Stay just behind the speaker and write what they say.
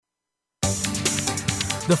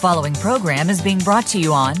The following program is being brought to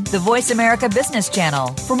you on the Voice America Business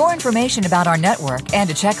Channel. For more information about our network and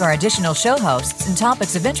to check our additional show hosts and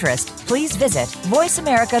topics of interest, please visit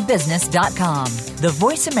voiceamericabusiness.com. The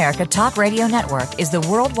Voice America Talk Radio Network is the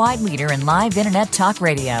worldwide leader in live Internet talk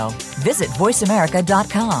radio. Visit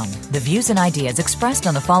voiceamerica.com. The views and ideas expressed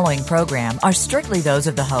on the following program are strictly those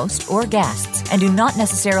of the host or guests and do not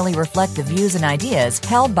necessarily reflect the views and ideas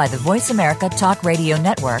held by the Voice America Talk Radio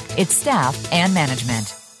Network, its staff, and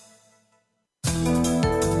management.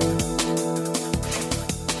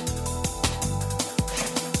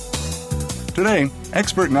 Today,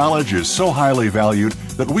 expert knowledge is so highly valued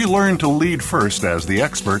that we learn to lead first as the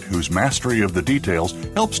expert whose mastery of the details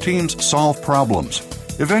helps teams solve problems.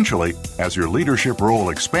 Eventually, as your leadership role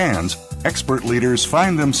expands, expert leaders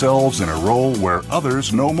find themselves in a role where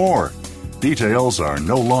others know more. Details are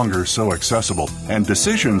no longer so accessible, and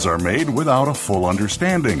decisions are made without a full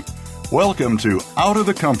understanding. Welcome to Out of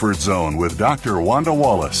the Comfort Zone with Dr. Wanda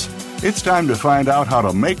Wallace. It's time to find out how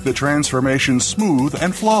to make the transformation smooth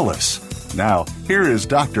and flawless. Now, here is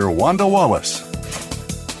Dr. Wanda Wallace.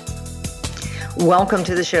 Welcome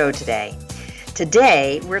to the show today.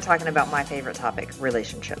 Today, we're talking about my favorite topic,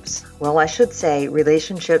 relationships. Well, I should say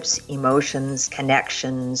relationships, emotions,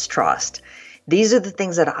 connections, trust. These are the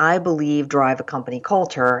things that I believe drive a company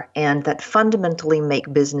culture and that fundamentally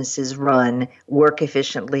make businesses run, work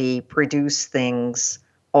efficiently, produce things,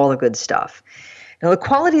 all the good stuff. Now, the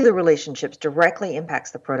quality of the relationships directly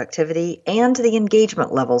impacts the productivity and the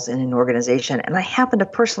engagement levels in an organization, and I happen to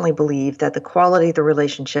personally believe that the quality of the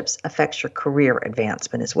relationships affects your career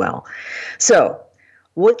advancement as well. So,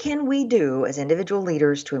 what can we do as individual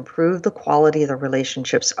leaders to improve the quality of the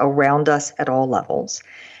relationships around us at all levels?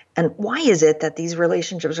 And why is it that these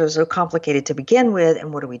relationships are so complicated to begin with,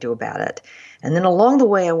 and what do we do about it? And then along the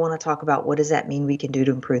way, I want to talk about what does that mean we can do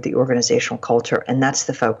to improve the organizational culture, and that's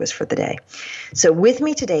the focus for the day. So with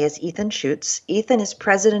me today is Ethan Schutz. Ethan is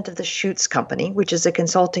president of the Schutz Company, which is a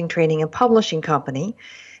consulting, training, and publishing company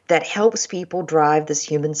that helps people drive this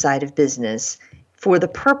human side of business for the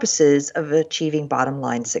purposes of achieving bottom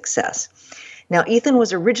line success. Now, Ethan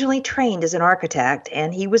was originally trained as an architect,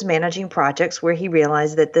 and he was managing projects where he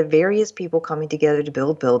realized that the various people coming together to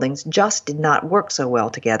build buildings just did not work so well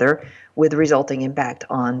together, with resulting impact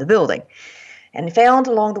on the building. And found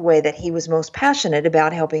along the way that he was most passionate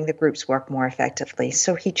about helping the groups work more effectively.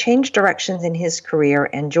 So he changed directions in his career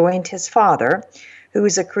and joined his father, who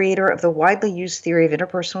is a creator of the widely used theory of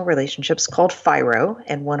interpersonal relationships called FIRO,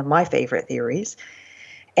 and one of my favorite theories,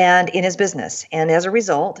 and in his business. And as a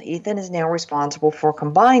result, Ethan is now responsible for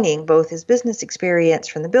combining both his business experience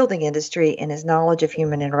from the building industry and his knowledge of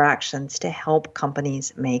human interactions to help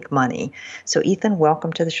companies make money. So Ethan,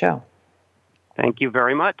 welcome to the show. Thank you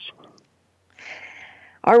very much.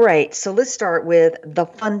 All right, so let's start with the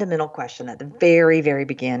fundamental question at the very, very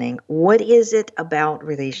beginning. What is it about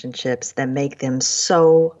relationships that make them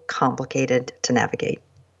so complicated to navigate?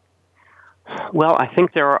 Well, I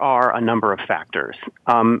think there are a number of factors.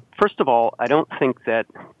 First of all, I don't think that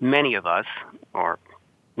many of us, or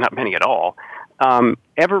not many at all,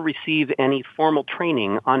 ever receive any formal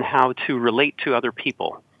training on how to relate to other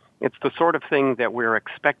people. It's the sort of thing that we're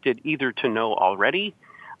expected either to know already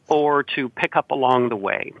or to pick up along the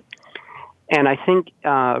way. And I think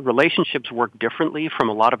relationships work differently from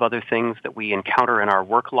a lot of other things that we encounter in our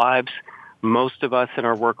work lives. Most of us in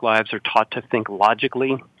our work lives are taught to think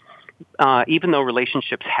logically. Even though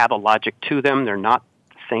relationships have a logic to them, they're not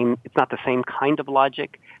the same. It's not the same kind of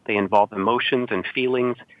logic. They involve emotions and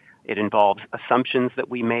feelings. It involves assumptions that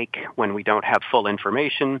we make when we don't have full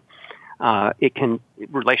information.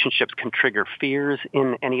 Relationships can trigger fears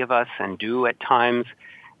in any of us and do at times,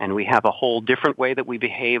 and we have a whole different way that we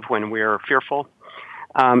behave when we're fearful.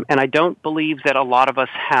 And I don't believe that a lot of us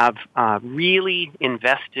have really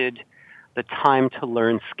invested the time to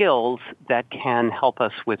learn skills that can help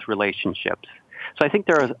us with relationships. So I think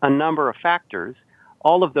there are a number of factors.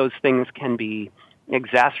 All of those things can be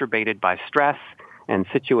exacerbated by stress and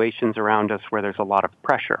situations around us where there's a lot of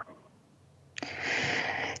pressure.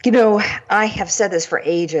 You know, I have said this for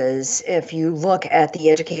ages. If you look at the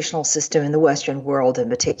educational system in the Western world in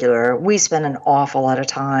particular, we spend an awful lot of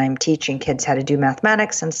time teaching kids how to do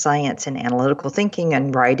mathematics and science and analytical thinking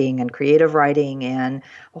and writing and creative writing and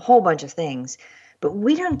a whole bunch of things. But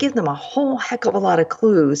we don't give them a whole heck of a lot of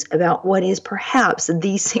clues about what is perhaps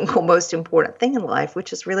the single most important thing in life,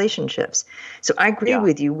 which is relationships. So I agree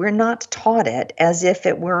with you. We're not taught it as if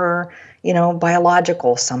it were,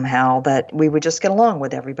 biological somehow, that we would just get along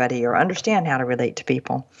with everybody or understand how to relate to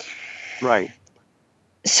people. Right.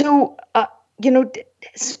 So,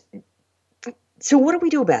 so what do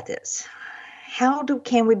we do about this?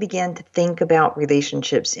 can we begin to think about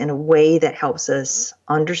relationships in a way that helps us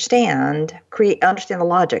understand the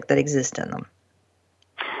logic that exists in them?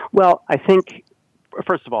 Well, I think,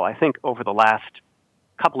 first of all, over the last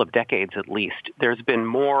couple of decades at least, there's been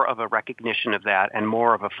more of a recognition of that and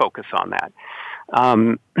more of a focus on that.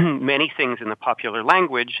 Many things in the popular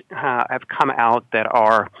language have come out that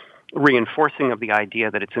are reinforcing of the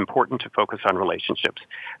idea that it's important to focus on relationships,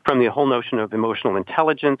 from the whole notion of emotional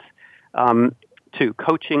intelligence to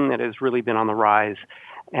coaching that has really been on the rise,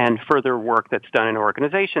 and further work that's done in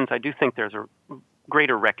organizations. I do think there's a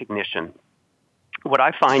greater recognition. What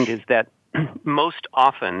I find is that most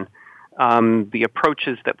often the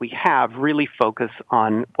approaches that we have really focus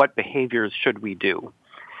on what behaviors should we do.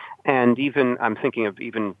 And even, I'm thinking of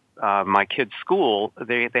even my kids' school,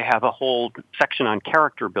 they have a whole section on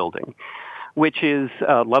character building, which is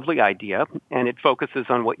a lovely idea, and it focuses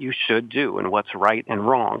on what you should do and what's right and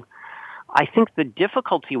wrong. I think the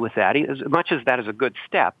difficulty with that, as much as that is a good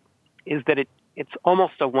step, is that it's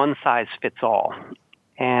almost a one-size-fits-all.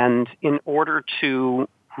 And in order to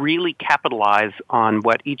really capitalize on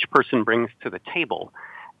what each person brings to the table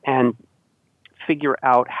and figure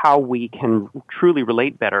out how we can truly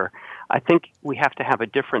relate better, I think we have to have a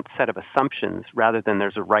different set of assumptions rather than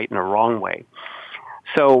there's a right and a wrong way.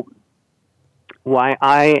 So why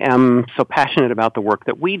I am so passionate about the work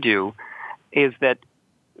that we do is that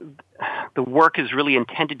the work is really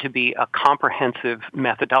intended to be a comprehensive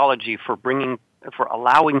methodology for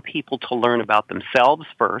allowing people to learn about themselves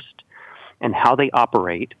first and how they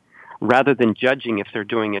operate, rather than judging if they're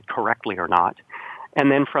doing it correctly or not.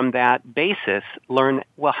 And then from that basis, learn,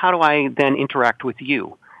 well, how do I then interact with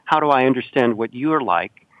you? How do I understand what you're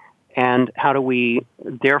like? And how do we,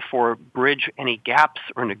 therefore, bridge any gaps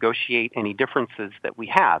or negotiate any differences that we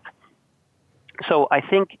have? So I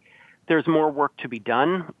think there's more work to be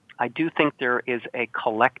done. I do think there is a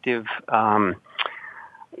collective,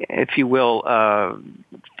 if you will,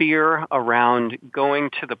 fear around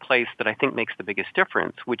going to the place that I think makes the biggest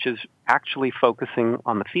difference, which is actually focusing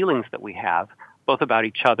on the feelings that we have, both about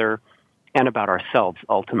each other and about ourselves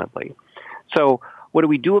ultimately. So what do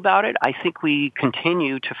we do about it? I think we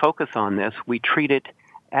continue to focus on this. We treat it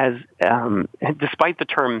as, despite the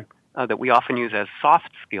term that we often use as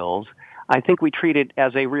soft skills, I think we treat it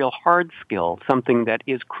as a real hard skill, something that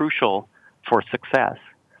is crucial for success.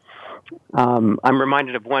 I'm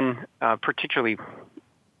reminded of one particularly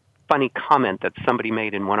funny comment that somebody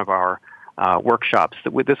made in one of our workshops.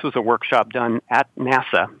 This was a workshop done at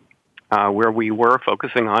NASA where we were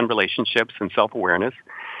focusing on relationships and self-awareness.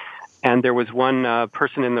 And there was one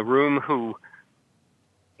person in the room who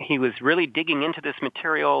he was really digging into this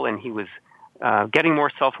material, and he was getting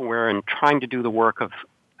more self-aware and trying to do the work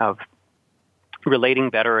of relating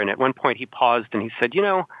better. And at one point he paused and he said,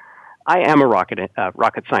 I am a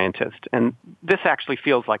rocket scientist, and this actually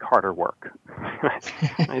feels like harder work.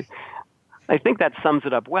 I think that sums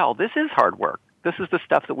it up well. This is hard work. This is the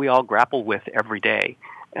stuff that we all grapple with every day.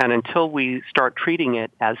 And until we start treating it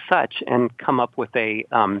as such and come up with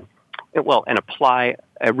and apply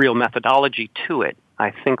a real methodology to it,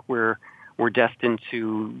 I think we're destined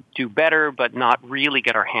to do better, but not really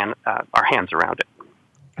get our hands around it.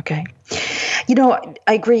 Okay.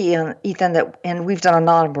 I agree, Ethan, and we've done a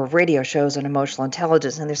number of radio shows on emotional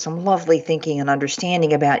intelligence, and there's some lovely thinking and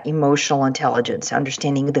understanding about emotional intelligence,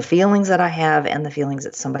 understanding the feelings that I have and the feelings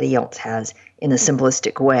that somebody else has in a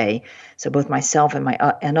simplistic way. So both myself and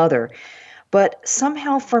and other. But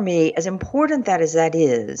somehow for me, as important that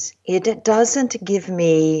is, it doesn't give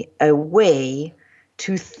me a way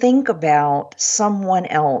to think about someone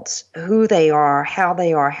else, who they are, how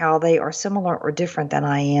they are similar or different than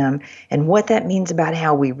I am, and what that means about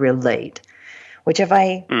how we relate. Which if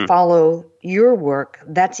I follow your work,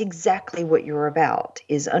 that's exactly what you're about,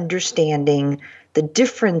 is understanding the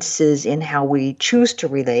differences in how we choose to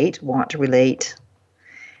relate, want to relate,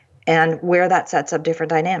 and where that sets up different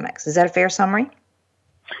dynamics. Is that a fair summary?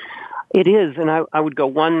 It is, and I would go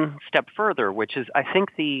one step further, which is I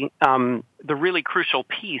think the really crucial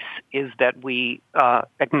piece is that we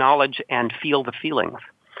acknowledge and feel the feelings.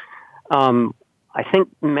 I think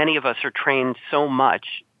many of us are trained so much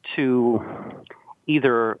to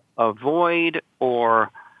either avoid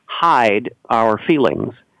or hide our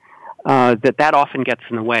feelings that often gets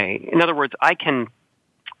in the way. In other words, I can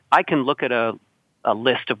look at a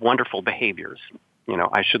list of wonderful behaviors.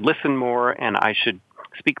 I should listen more, and I should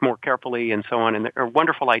speak more carefully, and so on, and there are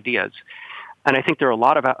wonderful ideas. And I think there are a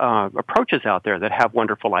lot of approaches out there that have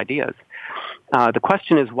wonderful ideas. The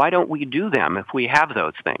question is, why don't we do them if we have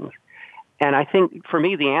those things? And I think, for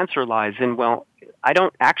me, the answer lies in, I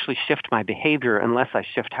don't actually shift my behavior unless I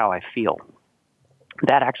shift how I feel.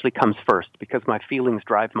 that actually comes first because my feelings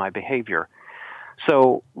drive my behavior.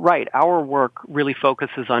 So, right, our work really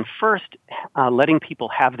focuses on first letting people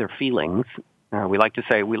have their feelings. We like to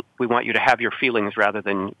say we want you to have your feelings rather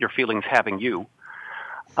than your feelings having you.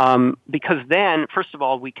 Because then, first of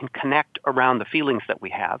all, we can connect around the feelings that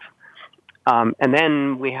we have. And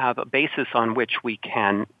then we have a basis on which we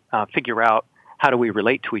can figure out how do we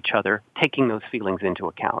relate to each other, taking those feelings into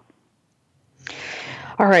account.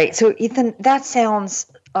 All right. So, Ethan, that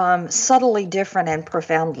sounds subtly different and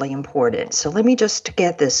profoundly important. So let me just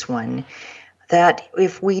get this one, that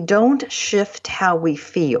if we don't shift how we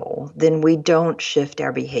feel, then we don't shift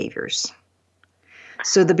our behaviors.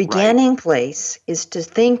 So the beginning place is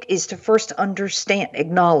to first understand,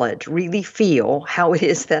 acknowledge, really feel how it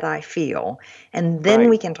is that I feel. And then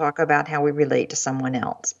we can talk about how we relate to someone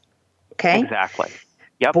else. Okay? Exactly.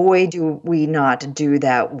 Yep. Boy, do we not do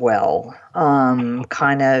that well,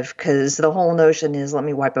 kind of, because the whole notion is, let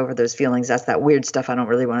me wipe over those feelings. That's that weird stuff I don't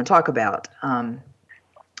really want to talk about.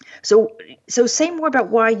 So say more about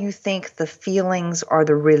why you think the feelings are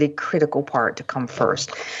the really critical part to come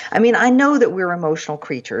first. I mean, I know that we're emotional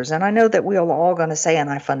creatures, and I know that we're all going to say, and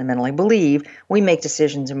I fundamentally believe, we make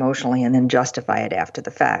decisions emotionally and then justify it after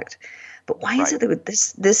the fact. But why is it that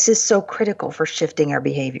this is so critical for shifting our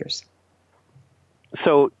behaviors?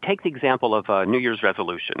 So take the example of a New Year's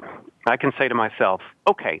resolution. I can say to myself,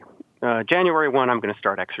 okay, January 1, I'm going to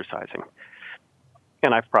start exercising.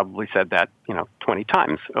 And I've probably said that, 20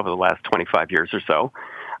 times over the last 25 years or so,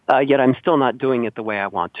 yet I'm still not doing it the way I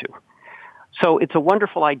want to. So it's a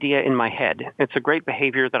wonderful idea in my head. It's a great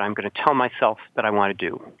behavior that I'm going to tell myself that I want to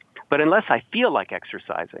do. But unless I feel like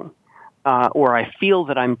exercising, or I feel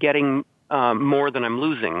that I'm getting more than I'm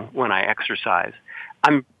losing when I exercise,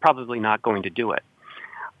 I'm probably not going to do it.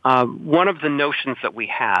 One of the notions that we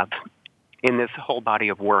have in this whole body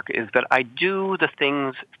of work is that I do the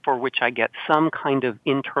things for which I get some kind of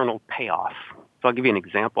internal payoff. So I'll give you an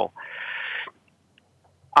example.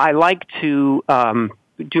 I like to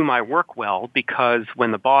do my work well because when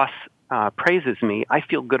the boss praises me, I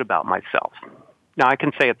feel good about myself. Now, I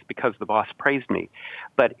can say it's because the boss praised me,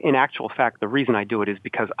 but in actual fact, the reason I do it is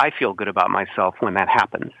because I feel good about myself when that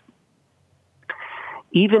happens.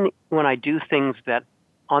 Even when I do things that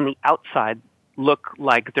on the outside look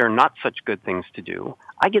like they're not such good things to do,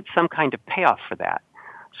 I get some kind of payoff for that.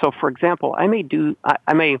 So, for example,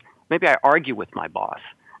 maybe I argue with my boss,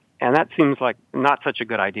 and that seems like not such a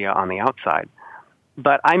good idea on the outside.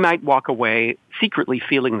 But I might walk away secretly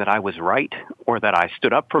feeling that I was right, or that I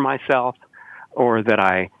stood up for myself, or that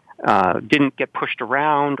I didn't get pushed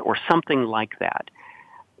around, or something like that.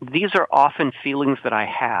 These are often feelings that I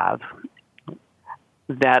have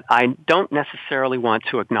that I don't necessarily want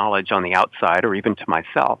to acknowledge on the outside or even to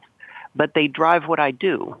myself, but they drive what I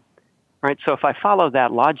do, right? So if I follow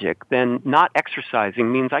that logic, then not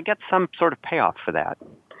exercising means I get some sort of payoff for that,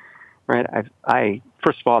 right? I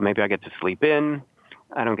first of all, maybe I get to sleep in.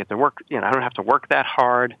 I don't get to work, I don't have to work that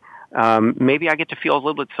hard. Maybe I get to feel a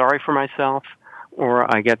little bit sorry for myself,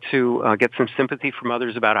 or I get to get some sympathy from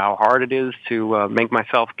others about how hard it is to make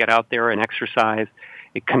myself get out there and exercise.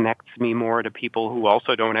 It connects me more to people who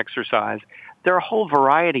also don't exercise. There are a whole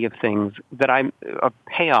variety of things that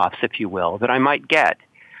payoffs, if you will, that I might get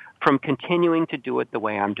from continuing to do it the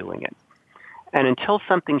way I'm doing it. And until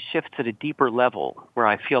something shifts at a deeper level where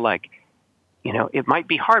I feel like, it might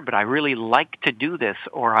be hard, but I really like to do this,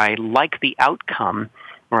 or I like the outcome,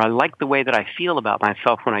 or I like the way that I feel about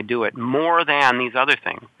myself when I do it more than these other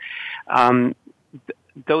things,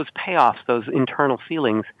 those payoffs, those internal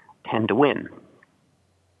feelings tend to win.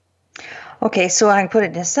 Okay, so I can put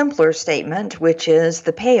it in a simpler statement, which is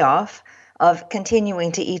the payoff of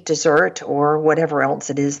continuing to eat dessert or whatever else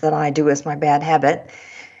it is that I do as my bad habit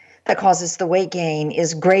that causes the weight gain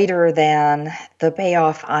is greater than the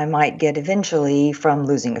payoff I might get eventually from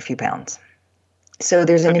losing a few pounds. So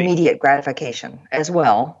there's an immediate gratification as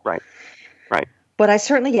well. Right. But I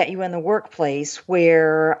certainly get you in the workplace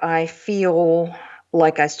where I feel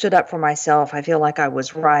like I stood up for myself. I feel like I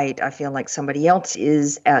was right. I feel like somebody else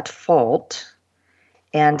is at fault.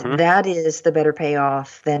 And that is the better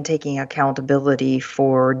payoff than taking accountability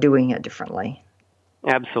for doing it differently.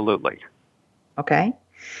 Absolutely. Okay?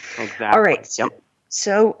 Exactly. All right.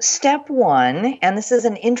 So step one, and this is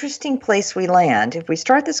an interesting place we land, if we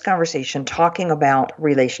start this conversation talking about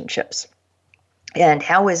relationships. And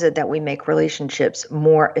how is it that we make relationships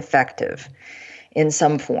more effective in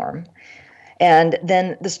some form? And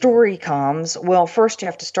then the story comes, well, first you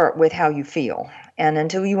have to start with how you feel. And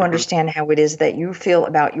until you understand how it is that you feel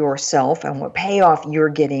about yourself and what payoff you're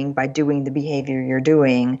getting by doing the behavior you're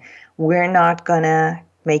doing, we're not going to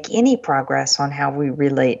make any progress on how we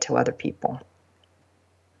relate to other people.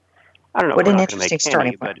 I don't know. What We're an not going to interesting make starting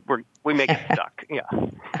any, point. but we may get stuck. Yeah.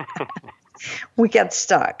 We get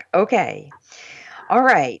stuck. Okay. All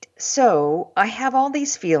right. So I have all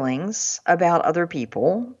these feelings about other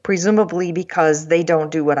people, presumably because they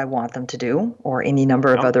don't do what I want them to do, or any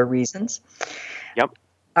number of Yep. other reasons. Yep.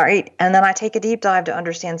 All right. And then I take a deep dive to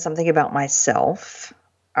understand something about myself.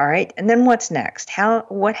 All right. And then what's next?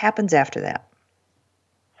 What happens after that?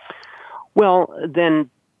 Well, then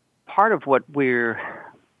part of what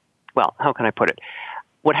how can I put it?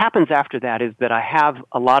 What happens after that is that I have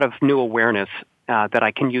a lot of new awareness that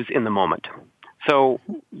I can use in the moment. So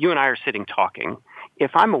you and I are sitting talking.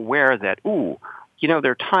 If I'm aware that,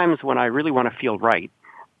 there are times when I really want to feel right,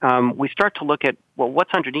 we start to look at, well,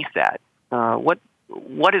 what's underneath that?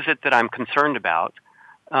 What is it that I'm concerned about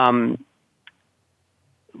that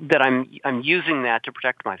I'm using that to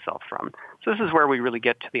protect myself from? So this is where we really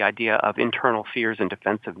get to the idea of internal fears and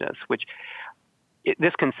defensiveness, which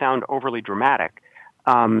this can sound overly dramatic.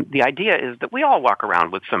 The idea is that we all walk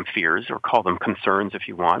around with some fears, or call them concerns if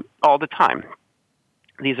you want, all the time.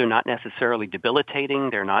 These are not necessarily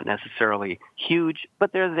debilitating. They're not necessarily huge,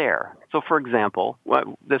 but they're there. So, for example,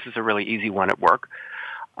 this is a really easy one at work.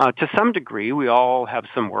 To some degree, we all have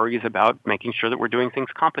some worries about making sure that we're doing things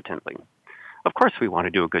competently. Of course, we want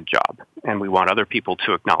to do a good job, and we want other people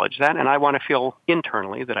to acknowledge that, and I want to feel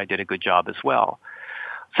internally that I did a good job as well.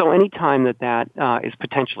 So anytime that is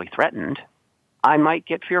potentially threatened, I might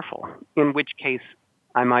get fearful, in which case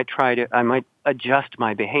I might adjust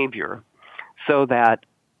my behavior so that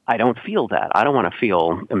I don't feel that. I don't want to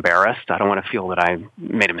feel embarrassed. I don't want to feel that I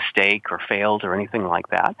made a mistake or failed or anything like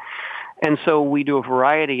that. And so we do a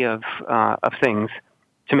variety of things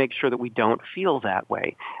to make sure that we don't feel that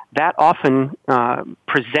way. That often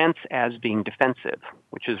presents as being defensive,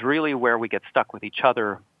 which is really where we get stuck with each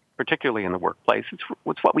other, particularly in the workplace.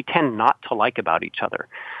 It's what we tend not to like about each other.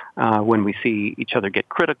 When we see each other get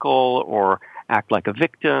critical or act like a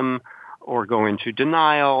victim or go into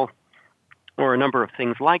denial or a number of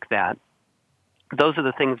things like that, those are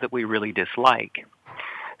the things that we really dislike.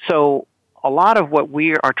 So a lot of what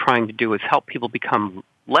we are trying to do is help people become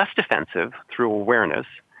less defensive through awareness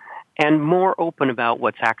and more open about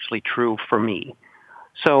what's actually true for me.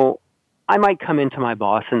 So I might come into my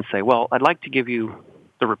boss and say, well, I'd like to give you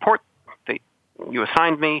the report that you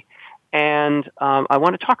assigned me, and I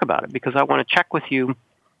want to talk about it because I want to check with you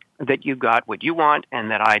that you got what you want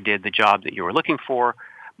and that I did the job that you were looking for.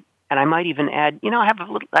 And I might even add, I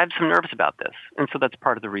have some nerves about this, and so that's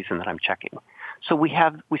part of the reason that I'm checking. So we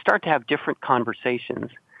start to have different conversations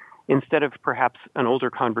instead of perhaps an older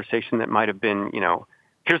conversation that might have been,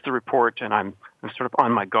 here's the report, and I'm sort of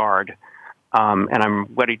on my guard, and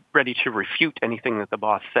I'm ready to refute anything that the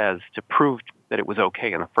boss says to prove that it was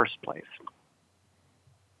okay in the first place.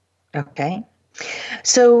 Okay.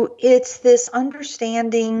 So it's this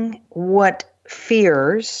understanding what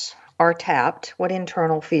fears are tapped, what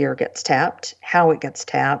internal fear gets tapped, how it gets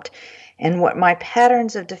tapped, and what my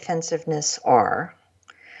patterns of defensiveness are,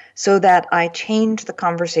 so that I change the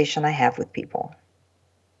conversation I have with people.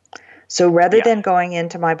 So rather than going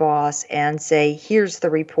into my boss and say, here's the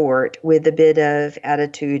report with a bit of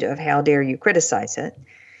attitude of how dare you criticize it,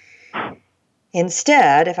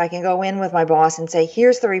 instead, if I can go in with my boss and say,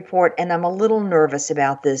 here's the report, and I'm a little nervous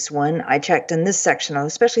about this one. I checked in this section,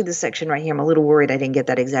 especially this section right here. I'm a little worried I didn't get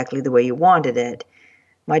that exactly the way you wanted it.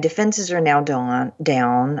 My defenses are now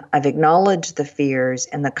down. I've acknowledged the fears,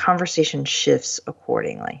 and the conversation shifts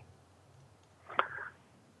accordingly.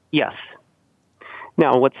 Yes.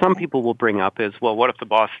 Now, what some people will bring up is, well, what if the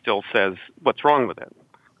boss still says, what's wrong with it?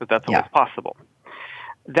 Because that's always possible.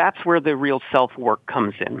 That's where the real self-work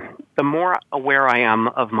comes in. The more aware I am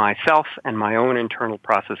of myself and my own internal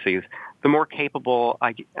processes, the more capable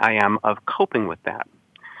I am of coping with that.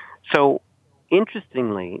 So,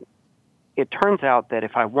 interestingly, it turns out that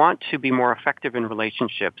if I want to be more effective in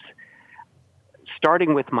relationships,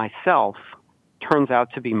 starting with myself turns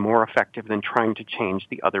out to be more effective than trying to change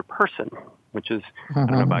the other person, which is, I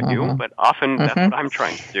don't know about you, but often that's what I'm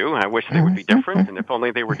trying to do, and I wish they would be different, and if only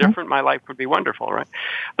they were different, my life would be wonderful, right?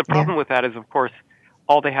 The problem with that is, of course,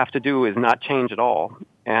 all they have to do is not change at all,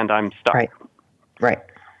 and I'm stuck. Right.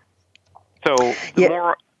 So the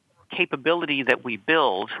more capability that we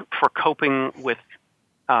build for coping with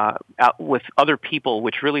other people,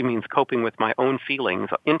 which really means coping with my own feelings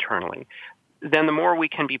internally, then the more we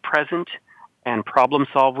can be present and problem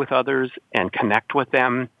solve with others and connect with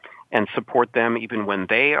them and support them even when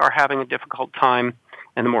they are having a difficult time,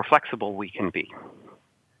 and the more flexible we can be.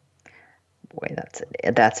 Boy,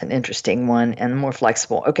 that's an interesting one, and more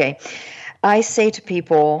flexible. Okay. I say to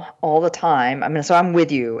people all the time, so I'm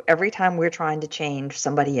with you. Every time we're trying to change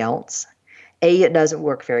somebody else, it doesn't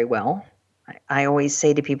work very well. I always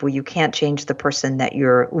say to people, you can't change the person that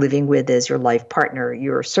you're living with as your life partner.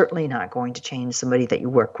 You're certainly not going to change somebody that you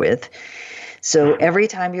work with. So every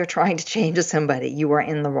time you're trying to change somebody, you are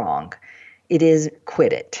in the wrong. It is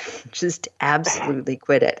quit it. Just absolutely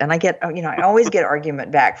quit it. And I always get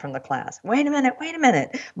argument back from the class. Wait a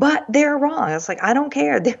minute. But they're wrong. It's like, I don't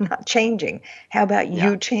care. They're not changing. How about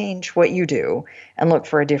you change what you do and look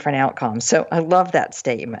for a different outcome? So I love that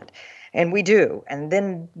statement. And we do.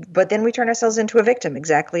 But then we turn ourselves into a victim,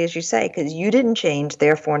 exactly as you say, because you didn't change,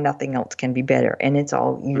 therefore nothing else can be better. And it's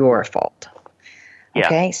all your fault. Yeah.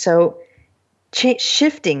 Okay. So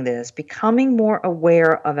shifting this, becoming more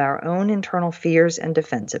aware of our own internal fears and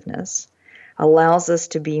defensiveness allows us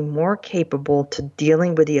to be more capable to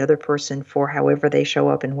dealing with the other person for however they show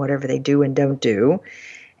up and whatever they do and don't do,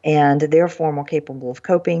 and therefore more capable of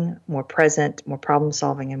coping, more present, more problem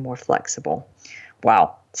solving, and more flexible.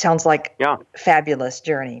 Wow. Sounds like a fabulous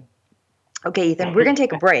journey. Okay, Ethan, we're going to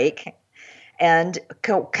take a break and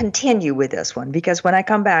continue with this one, because when I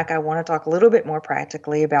come back, I want to talk a little bit more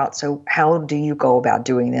practically about, so how do you go about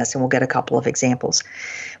doing this? And we'll get a couple of examples.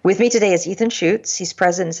 With me today is Ethan Schutz. He's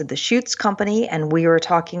president of the Schutz Company, and we are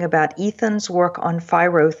talking about Ethan's work on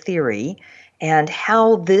Phiro theory and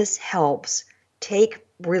how this helps take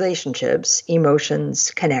relationships,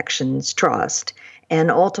 emotions, connections, trust,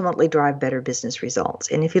 and ultimately drive better business results.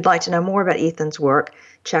 And if you'd like to know more about Ethan's work,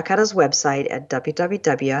 check out his website at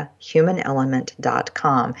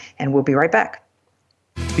www.humanelement.com. And we'll be right back.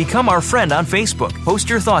 Become our friend on Facebook. Post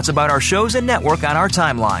your thoughts about our shows and network on our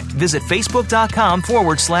timeline. Visit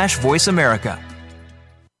facebook.com/Voice America.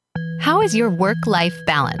 How is your work-life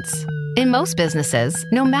balance? In most businesses,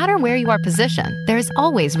 no matter where you are positioned, there is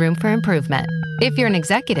always room for improvement. If you're an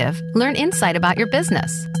executive, learn insight about your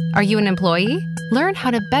business. Are you an employee? Learn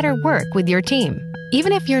how to better work with your team.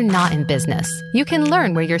 Even if you're not in business, you can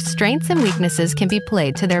learn where your strengths and weaknesses can be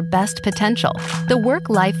played to their best potential. The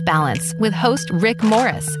Work-Life Balance with host Rick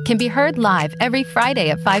Morris can be heard live every Friday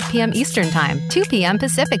at 5 p.m. Eastern Time, 2 p.m.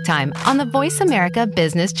 Pacific Time on the Voice America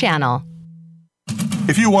Business Channel.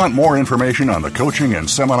 If you want more information on the coaching and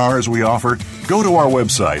seminars we offer, go to our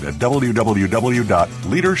website at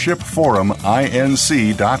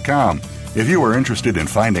www.leadershipforuminc.com. If you are interested in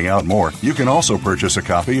finding out more, you can also purchase a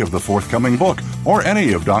copy of the forthcoming book or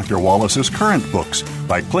any of Dr. Wallace's current books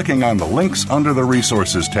by clicking on the links under the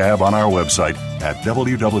Resources tab on our website at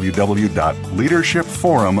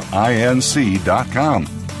www.leadershipforuminc.com.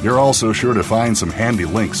 You're also sure to find some handy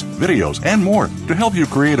links, videos, and more to help you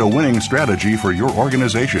create a winning strategy for your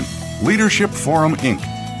organization. Leadership Forum Inc.,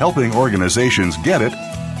 helping organizations get it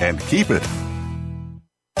and keep it.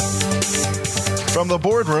 From the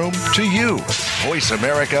boardroom to you, Voice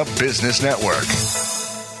America Business Network.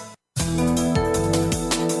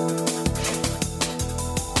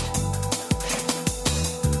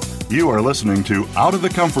 You are listening to Out of the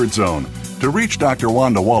Comfort Zone. To reach Dr.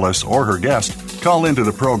 Wanda Wallace or her guest, call into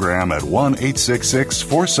the program at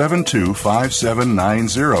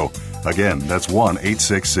 1-866-472-5790. Again, that's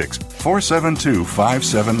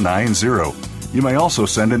 1-866-472-5790. You may also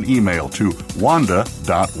send an email to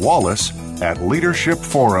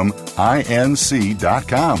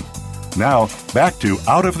wanda.wallace@leadershipforuminc.com. Now, back to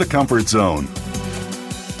Out of the Comfort Zone.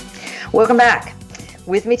 Welcome back.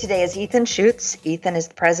 With me today is Ethan Schutz. Ethan is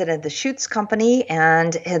the president of the Schutz Company,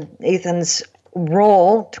 and Ethan's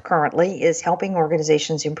role currently is helping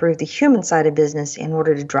organizations improve the human side of business in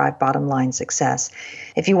order to drive bottom line success.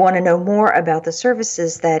 If you want to know more about the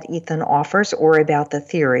services that Ethan offers or about the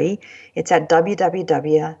theory, it's at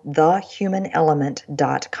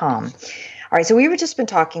www.thehumanelement.com. All right, so we've just been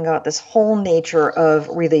talking about this whole nature of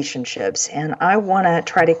relationships, and I want to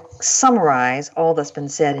try to summarize all that's been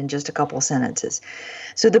said in just a couple of sentences.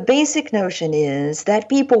 So the basic notion is that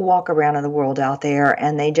people walk around in the world out there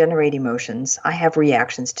and they generate emotions. I have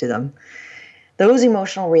reactions to them. Those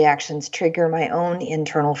emotional reactions trigger my own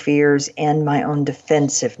internal fears and my own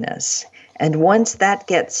defensiveness. And once that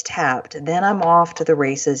gets tapped, then I'm off to the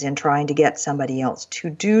races in trying to get somebody else to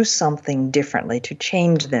do something differently, to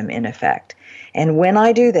change them in effect. And when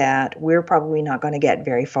I do that, we're probably not going to get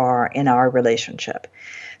very far in our relationship.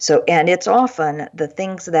 So, and it's often the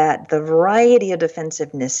variety of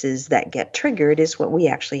defensivenesses that get triggered is what we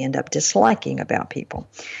actually end up disliking about people.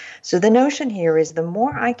 So the notion here is the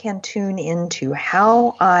more I can tune into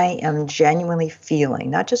how I am genuinely feeling,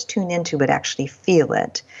 not just tune into, but actually feel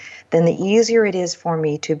it, then the easier it is for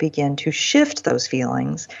me to begin to shift those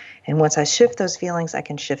feelings. And once I shift those feelings, I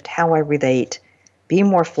can shift how I relate be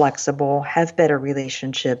more flexible, have better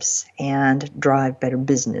relationships, and drive better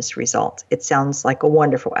business results. It sounds like a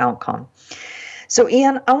wonderful outcome. So,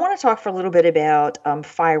 Ian, I want to talk for a little bit about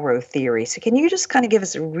FIRO theory. So can you just kind of give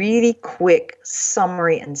us a really quick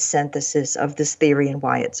summary and synthesis of this theory and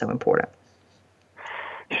why it's so important?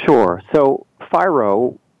 Sure. So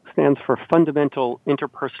FIRO stands for Fundamental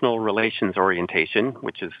Interpersonal Relations Orientation,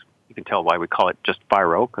 which is, you can tell why we call it just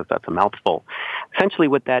FIRO, because that's a mouthful. Essentially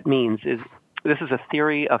what that means is this is a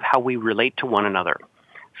theory of how we relate to one another.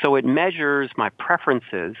 So it measures my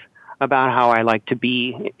preferences about how I like to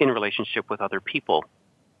be in relationship with other people.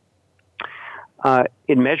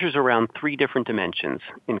 It measures around 3 different dimensions: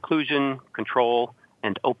 inclusion, control,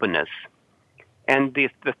 and openness. And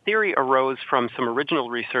the theory arose from some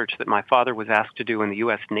original research that my father was asked to do in the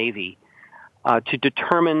U.S. Navy to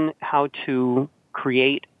determine how to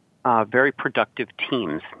create very productive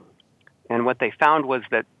teams. And what they found was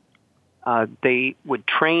that they would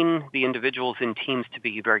train the individuals in teams to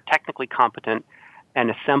be very technically competent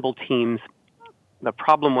and assemble teams. The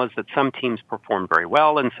problem was that some teams performed very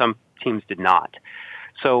well and some teams did not.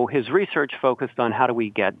 So his research focused on how do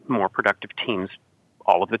we get more productive teams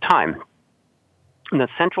all of the time. And the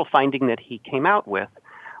central finding that he came out with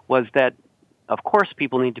was that, of course,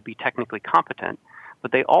 people need to be technically competent,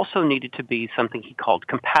 but they also needed to be something he called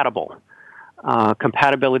compatible.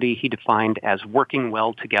 Compatibility he defined as working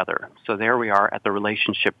well together. So there we are at the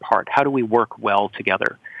relationship part. How do we work well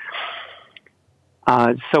together?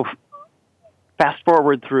 So fast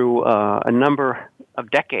forward through a number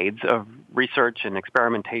of decades of research and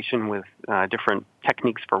experimentation with different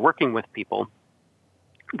techniques for working with people,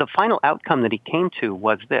 the final outcome that he came to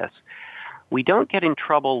was this. We don't get in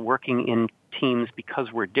trouble working in teams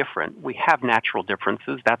because we're different. We have natural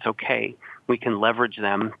differences. That's okay. We can leverage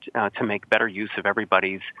them to make better use of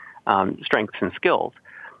everybody's strengths and skills.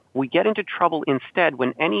 We get into trouble instead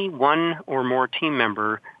when any one or more team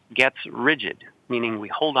member gets rigid, meaning we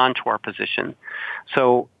hold on to our position.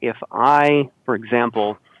 So if I, for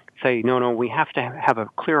example, say, no, we have to have a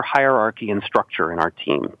clear hierarchy and structure in our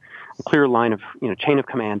team, a clear line of, chain of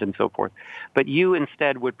command and so forth, but you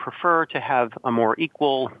instead would prefer to have a more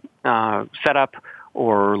equal setup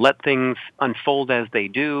or let things unfold as they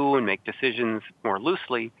do and make decisions more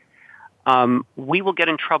loosely, we will get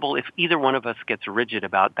in trouble if either one of us gets rigid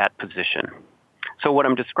about that position. So what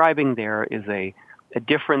I'm describing there is a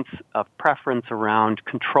difference of preference around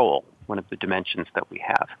control, one of the dimensions that we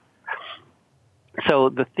have. So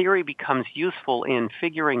the theory becomes useful in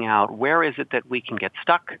figuring out where is it that we can get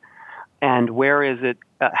stuck and where is it,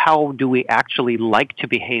 how do we actually like to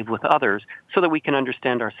behave with others so that we can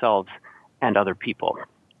understand ourselves and other people.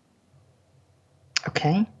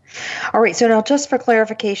 Okay. All right. So now just for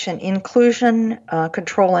clarification, inclusion,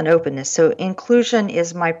 control, and openness. So inclusion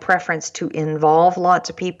is my preference to involve lots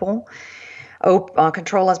of people.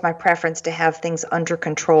 Control is my preference to have things under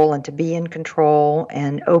control and to be in control.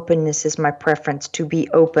 And openness is my preference to be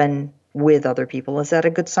open with other people. Is that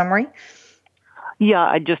a good summary? Yeah,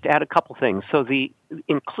 I'd just add a couple things. So the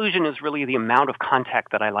inclusion is really the amount of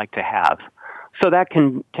contact that I like to have. So that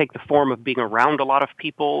can take the form of being around a lot of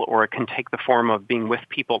people, or it can take the form of being with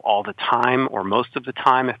people all the time or most of the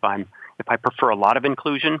time if I prefer a lot of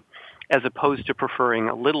inclusion, as opposed to preferring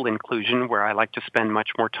a little inclusion where I like to spend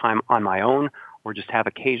much more time on my own or just have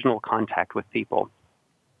occasional contact with people.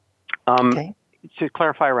 Okay. To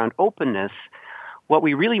clarify around openness, what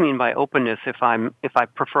we really mean by openness, if I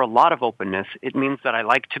prefer a lot of openness, it means that I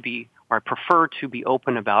like to be, or I prefer to be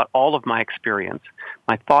open about all of my experience,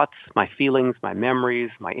 my thoughts, my feelings, my memories,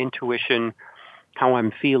 my intuition, how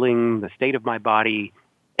I'm feeling, the state of my body,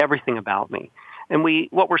 everything about me. And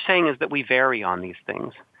what we're saying is that we vary on these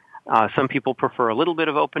things. Some people prefer a little bit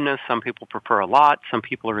of openness, some people prefer a lot, some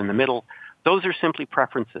people are in the middle. Those are simply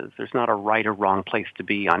preferences. There's not a right or wrong place to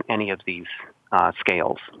be on any of these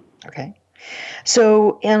scales. Okay.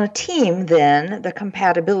 So in a team, then, the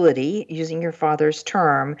compatibility, using your father's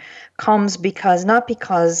term, comes not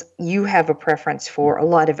because you have a preference for a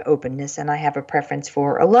lot of openness and I have a preference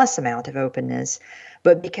for a less amount of openness,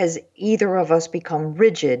 but because either of us become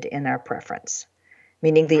rigid in our preference,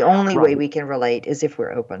 meaning the only way we can relate is if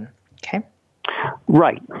we're open. Okay?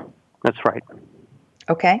 Right. That's right.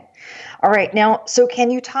 Okay. All right. Now, so can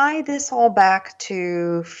you tie this all back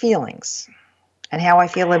to feelings? And how I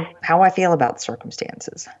feel about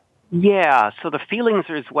circumstances. Yeah, so the feelings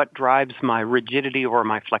is what drives my rigidity or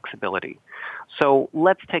my flexibility. So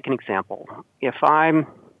let's take an example.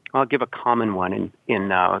 I'll give a common one in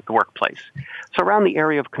the workplace. So around the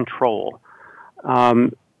area of control,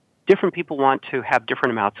 different people want to have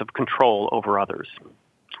different amounts of control over others.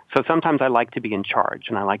 So sometimes I like to be in charge,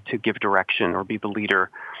 and I like to give direction or be the leader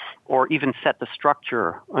or even set the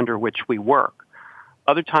structure under which we work.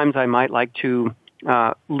 Other times I might like to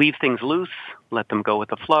leave things loose, let them go with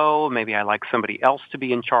the flow. Maybe I like somebody else to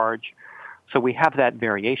be in charge. So we have that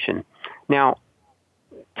variation. Now,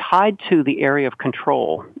 tied to the area of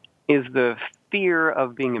control is the fear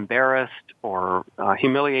of being embarrassed or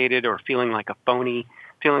humiliated or feeling like a phony,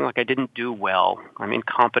 feeling like I didn't do well, I'm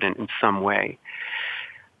incompetent in some way.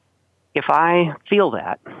 If I feel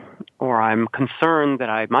that, or I'm concerned that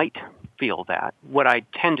I might feel that, what I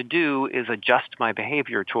tend to do is adjust my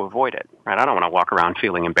behavior to avoid it. Right? I don't want to walk around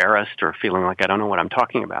feeling embarrassed or feeling like I don't know what I'm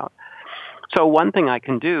talking about. So one thing I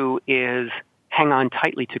can do is hang on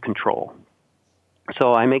tightly to control.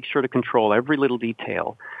 So I make sure to control every little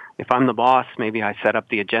detail. If I'm the boss, maybe I set up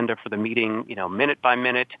the agenda for the meeting, minute by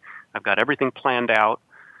minute. I've got everything planned out,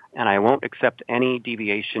 and I won't accept any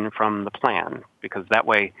deviation from the plan, because that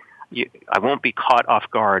way I won't be caught off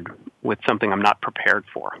guard with something I'm not prepared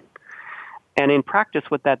for. And in practice,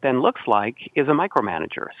 what that then looks like is a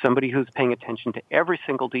micromanager, somebody who's paying attention to every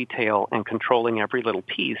single detail and controlling every little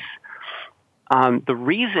piece. The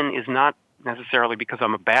reason is not necessarily because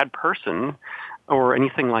I'm a bad person or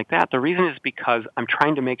anything like that. The reason is because I'm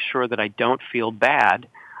trying to make sure that I don't feel bad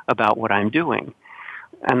about what I'm doing.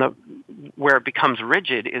 And where it becomes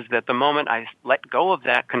rigid is that the moment I let go of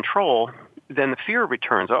that control, then the fear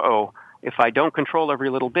returns. If I don't control every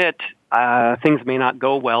little bit, things may not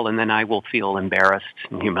go well, and then I will feel embarrassed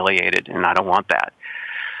and humiliated, and I don't want that.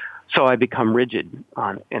 So I become rigid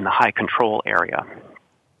in the high control area.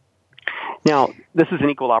 Now, this is an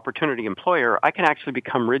equal opportunity employer. I can actually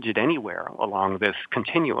become rigid anywhere along this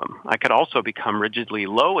continuum. I could also become rigidly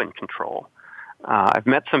low in control. I've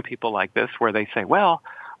met some people like this where they say, well,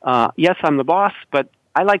 yes, I'm the boss, but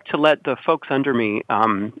I like to let the folks under me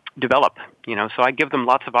develop, so I give them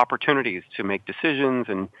lots of opportunities to make decisions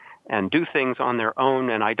and do things on their own,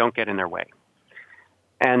 and I don't get in their way.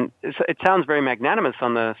 And it sounds very magnanimous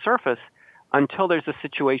on the surface until there's a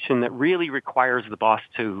situation that really requires the boss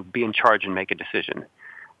to be in charge and make a decision.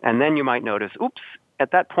 And then you might notice,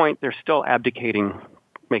 at that point, they're still abdicating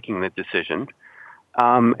making the decision,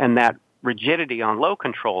 and that rigidity on low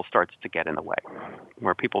control starts to get in the way,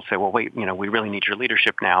 where people say, well, wait, we really need your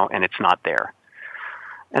leadership now, and it's not there.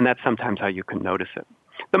 And that's sometimes how you can notice it.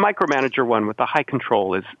 The micromanager one with the high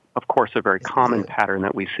control is, of course, a very common pattern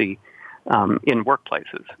that we see in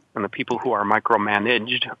workplaces. And the people who are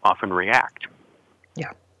micromanaged often react.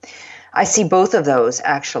 Yeah. I see both of those,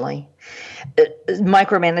 actually.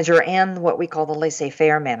 Micromanager and what we call the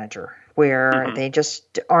laissez-faire manager, where they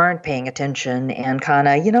just aren't paying attention and kind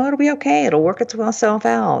of, it'll be okay. It'll work itself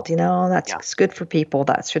out. That's good for people,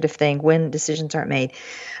 that sort of thing, when decisions aren't made.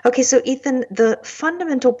 Okay, so Ethan, the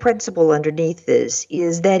fundamental principle underneath this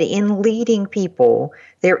is that in leading people,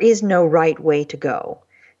 there is no right way to go.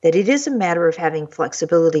 That it is a matter of having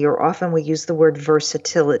flexibility, or often we use the word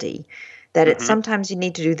versatility. That it's sometimes you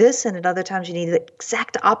need to do this, and at other times you need the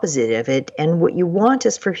exact opposite of it. And what you want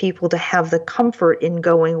is for people to have the comfort in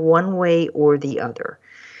going one way or the other.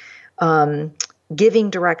 Giving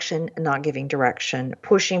direction and not giving direction,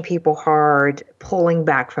 pushing people hard, pulling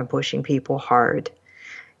back from pushing people hard.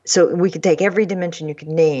 So we could take every dimension you could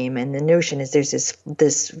name, and the notion is there's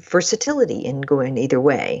this versatility in going either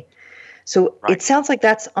way. So It sounds like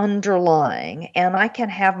that's underlying, and I can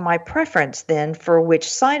have my preference then for which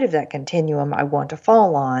side of that continuum I want to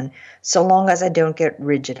fall on, so long as I don't get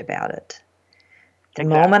rigid about it. The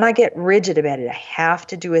moment I get rigid about it, I have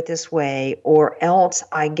to do it this way, or else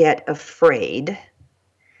I get afraid,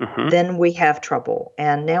 then we have trouble.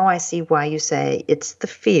 And now I see why you say it's the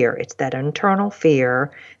fear. It's that internal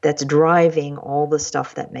fear that's driving all the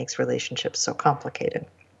stuff that makes relationships so complicated.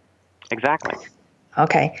 Exactly.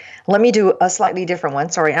 Okay, let me do a slightly different one.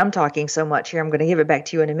 Sorry, I'm talking so much here. I'm going to give it back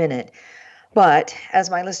to you in a minute. But as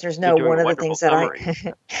my listeners know, one of the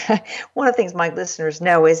things my listeners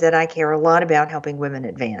know is that I care a lot about helping women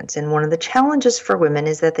advance. And one of the challenges for women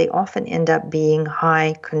is that they often end up being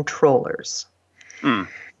high controllers.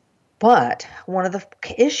 But one of the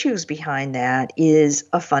issues behind that is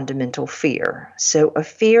a fundamental fear. So a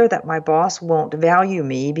fear that my boss won't value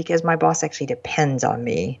me because my boss actually depends on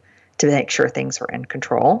me to make sure things are in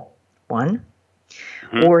control, one.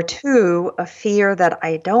 Or two, a fear that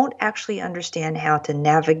I don't actually understand how to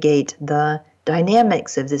navigate the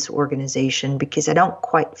dynamics of this organization because I don't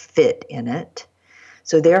quite fit in it.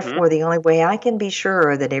 So therefore, the only way I can be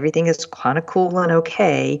sure that everything is kind of cool and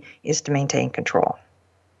okay is to maintain control.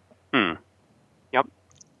 Yep.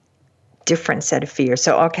 different set of fears.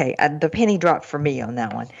 So, okay, the penny dropped for me on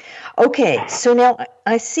that one. Okay, so now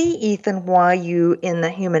I see, Ethan, why you, in the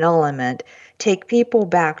human element, take people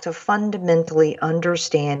back to fundamentally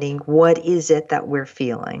understanding what is it that we're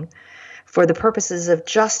feeling for the purposes of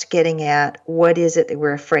just getting at what is it that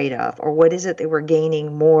we're afraid of, or what is it that we're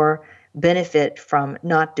gaining more benefit from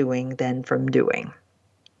not doing than from doing.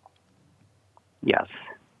 Yes.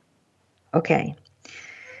 Okay.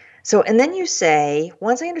 So, and then you say,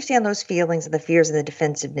 once I understand those feelings and the fears and the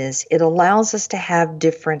defensiveness, it allows us to have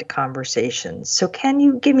different conversations. So can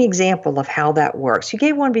you give me an example of how that works? You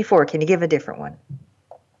gave one before. Can you give a different one?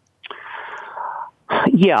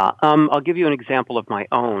 Yeah, I'll give you an example of my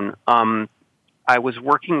own. I was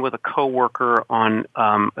working with a coworker on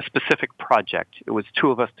a specific project. It was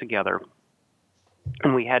two of us together,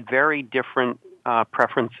 and we had very different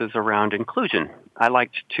preferences around inclusion. I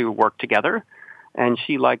liked to work together, and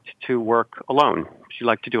she liked to work alone. She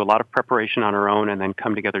liked to do a lot of preparation on her own and then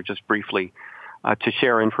come together just briefly to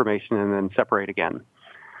share information and then separate again.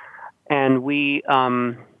 And we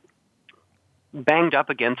banged up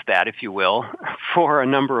against that, if you will, for a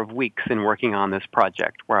number of weeks in working on this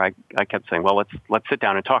project, where I kept saying, well, let's sit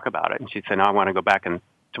down and talk about it. And she'd say, no, I want to go back to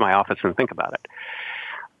my office and think about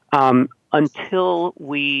it. Until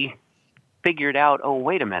we figured out, oh,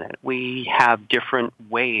 wait a minute, we have different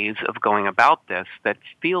ways of going about this that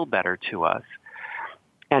feel better to us.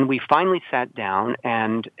 And we finally sat down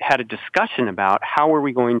and had a discussion about how are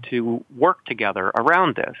we going to work together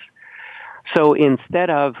around this. So instead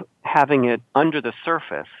of having it under the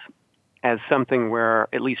surface as something where,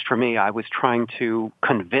 at least for me, I was trying to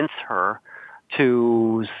convince her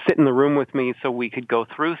to sit in the room with me so we could go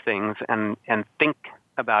through things and think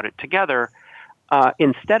about it together,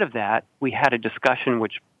 instead of that, we had a discussion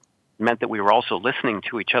which meant that we were also listening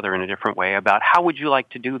to each other in a different way about how would you like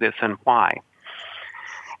to do this and why.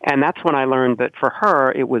 And that's when I learned that for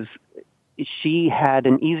her, she had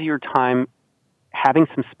an easier time having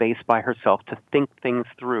some space by herself to think things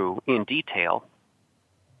through in detail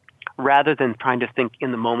rather than trying to think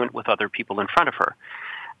in the moment with other people in front of her.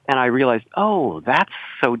 And I realized, oh, that's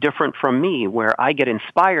so different from me, where I get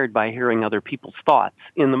inspired by hearing other people's thoughts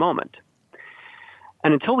in the moment.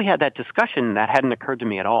 And until we had that discussion, that hadn't occurred to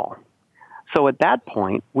me at all. So at that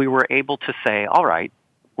point, we were able to say, all right,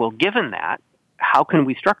 well, given that, how can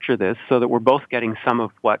we structure this so that we're both getting some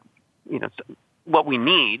of what we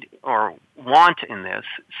need or want in this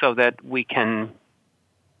so that we can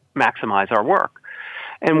maximize our work.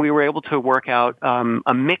 And we were able to work out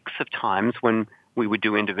a mix of times when we would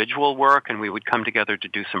do individual work and we would come together to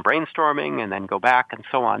do some brainstorming and then go back and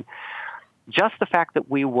so on. Just the fact that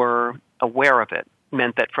we were aware of it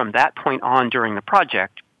meant that from that point on during the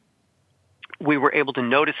project, we were able to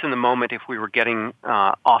notice in the moment if we were getting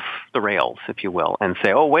off the rails, if you will, and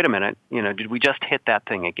say, oh, wait a minute, did we just hit that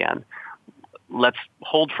thing again? Let's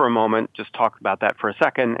hold for a moment, just talk about that for a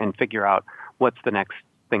second and figure out what's the next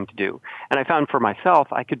thing to do. And I found for myself,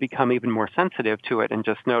 I could become even more sensitive to it and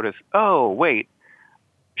just notice, oh, wait,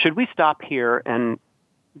 should we stop here and,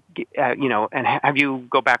 and have you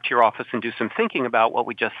go back to your office and do some thinking about what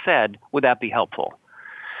we just said? Would that be helpful?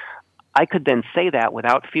 I could then say that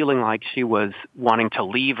without feeling like she was wanting to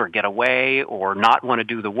leave or get away or not want to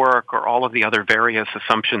do the work or all of the other various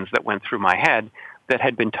assumptions that went through my head that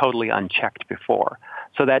had been totally unchecked before.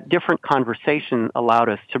 So that different conversation allowed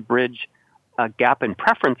us to bridge a gap in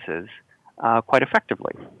preferences quite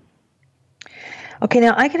effectively. Okay,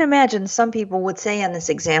 now I can imagine some people would say in this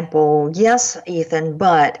example, yes, Ethan,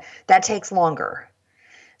 but that takes longer.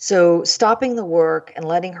 So stopping the work and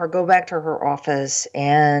letting her go back to her office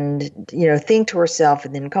and, think to herself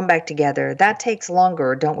and then come back together, that takes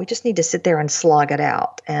longer. Don't we just need to sit there and slog it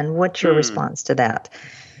out? And what's your response to that?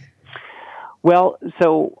 Well,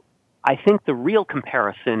 so I think the real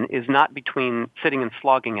comparison is not between sitting and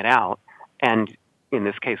slogging it out and, in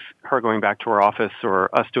this case, her going back to her office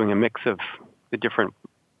or us doing a mix of the different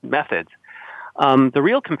methods. The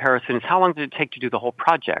real comparison is how long did it take to do the whole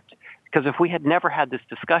project? Because if we had never had this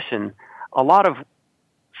discussion, a lot of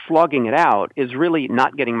slogging it out is really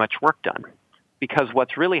not getting much work done. Because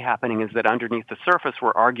what's really happening is that underneath the surface,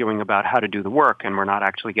 we're arguing about how to do the work, and we're not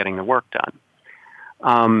actually getting the work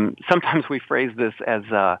done. Sometimes we phrase this as,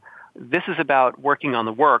 this is about working on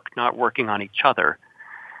the work, not working on each other.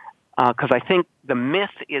 Because I think the myth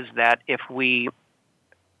is that if we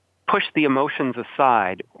push the emotions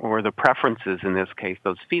aside, or the preferences in this case,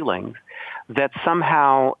 those feelings, that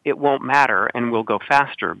somehow it won't matter and we'll go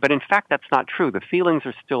faster. But in fact, that's not true. The feelings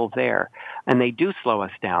are still there, and they do slow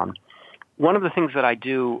us down. One of the things that I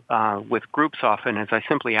do with groups often is I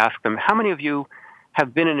simply ask them, how many of you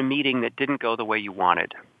have been in a meeting that didn't go the way you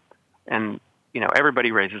wanted? And,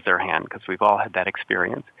 everybody raises their hand because we've all had that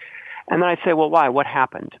experience. And then I say, well, why? What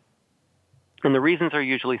happened? And the reasons are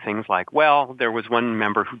usually things like, well, there was one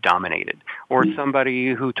member who dominated, or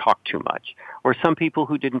somebody who talked too much, or some people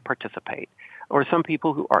who didn't participate, or some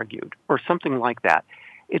people who argued, or something like that.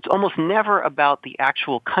 It's almost never about the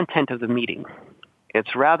actual content of the meeting.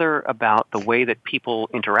 It's rather about the way that people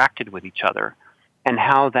interacted with each other and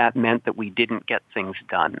how that meant that we didn't get things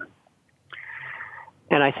done.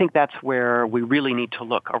 And I think that's where we really need to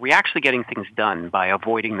look. Are we actually getting things done by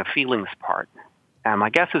avoiding the feelings part? And my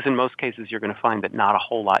guess is in most cases you're going to find that not a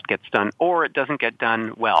whole lot gets done, or it doesn't get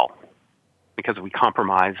done well because we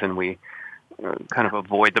compromise and we kind of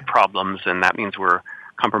avoid the problems, and that means we're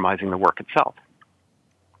compromising the work itself.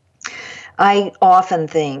 I often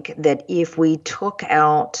think that if we took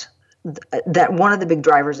out that one of the big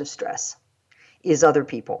drivers of stress is other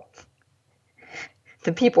people.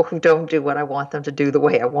 The people who don't do what I want them to do the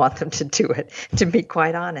way I want them to do it, to be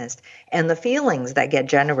quite honest. And the feelings that get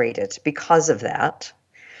generated because of that.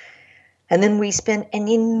 And then we spend an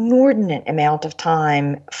inordinate amount of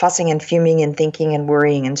time fussing and fuming and thinking and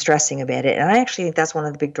worrying and stressing about it. And I actually think that's one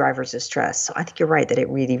of the big drivers of stress. So I think you're right that it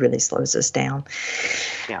really, really slows us down.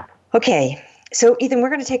 Yeah. Okay. So, Ethan, we're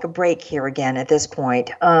going to take a break here again at this point.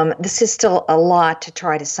 This is still a lot to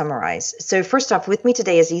try to summarize. So first off, with me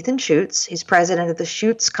today is Ethan Schutz. He's president of the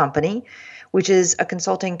Schutz Company, which is a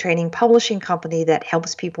consulting, training, publishing company that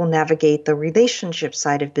helps people navigate the relationship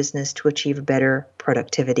side of business to achieve a better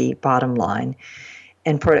productivity, bottom line,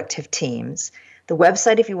 and productive teams. The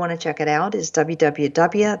website, if you want to check it out, is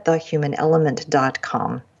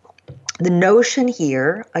www.thehumananelement.com. The notion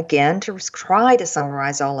here, again, to try to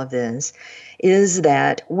summarize all of this, is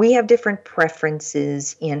that we have different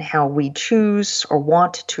preferences in how we choose or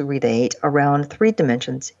want to relate around three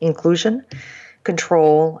dimensions: inclusion,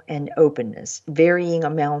 control, and openness, varying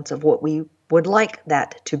amounts of what we would like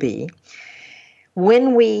that to be.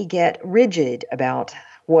 When we get rigid about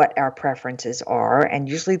what our preferences are, and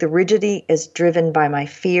usually the rigidity is driven by my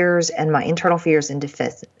fears and my internal fears and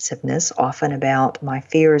defensiveness, often about my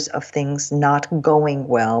fears of things not going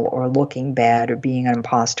well or looking bad or being an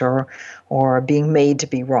imposter or being made to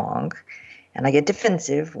be wrong. And I get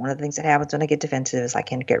defensive. One of the things that happens when I get defensive is I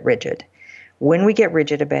can get rigid. When we get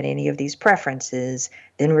rigid about any of these preferences,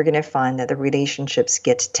 then we're going to find that the relationships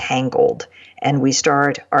get tangled and we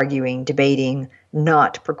start arguing, debating,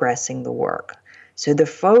 not progressing the work. So the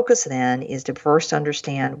focus then is to first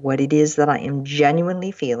understand what it is that I am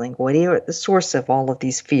genuinely feeling, what is the source of all of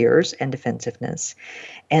these fears and defensiveness,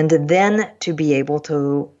 and then to be able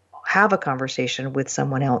to have a conversation with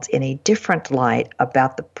someone else in a different light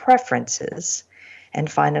about the preferences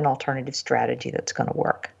and find an alternative strategy that's going to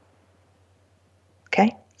work.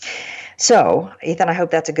 Okay? So, Ethan, I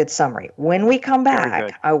hope that's a good summary. When we come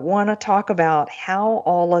back, I want to talk about how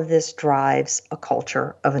all of this drives a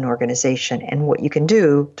culture of an organization and what you can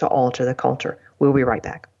do to alter the culture. We'll be right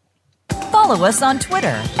back. Follow us on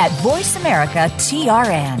Twitter at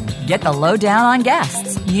VoiceAmericaTRN. Get the lowdown on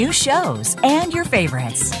guests, new shows, and your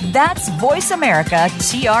favorites. That's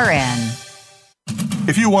VoiceAmericaTRN.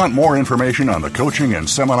 If you want more information on the coaching and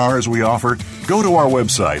seminars we offer, go to our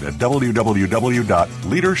website at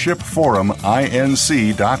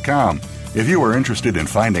www.leadershipforuminc.com. If you are interested in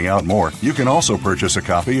finding out more, you can also purchase a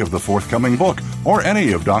copy of the forthcoming book or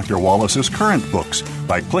any of Dr. Wallace's current books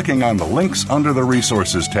by clicking on the links under the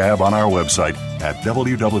Resources tab on our website at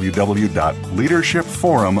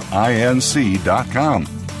www.leadershipforuminc.com.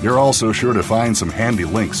 You're also sure to find some handy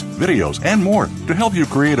links, videos, and more to help you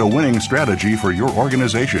create a winning strategy for your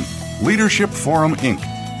organization. Leadership Forum Inc.,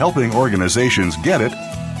 helping organizations get it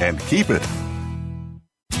and keep it.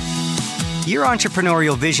 Your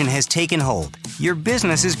entrepreneurial vision has taken hold. Your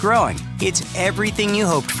business is growing. It's everything you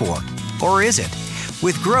hoped for. Or is it?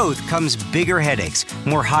 With growth comes bigger headaches,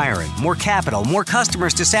 more hiring, more capital, more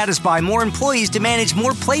customers to satisfy, more employees to manage,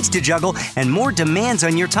 more plates to juggle, and more demands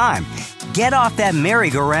on your time. Get off that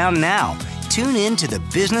merry-go-round now. Tune in to The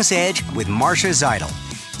Business Edge with Marcia Zeidel.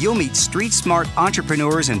 You'll meet street-smart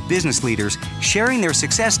entrepreneurs and business leaders sharing their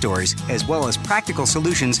success stories as well as practical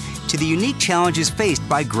solutions to the unique challenges faced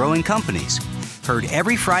by growing companies. Heard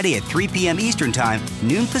every Friday at 3 p.m. Eastern Time,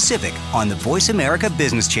 noon Pacific on the Voice America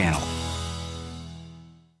Business Channel.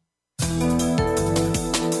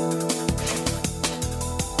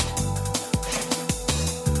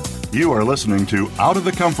 You are listening to Out of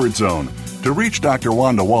the Comfort Zone. To reach Dr.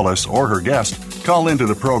 Wanda Wallace or her guest, call into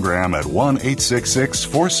the program at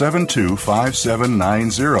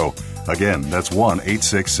 1-866-472-5790. Again, that's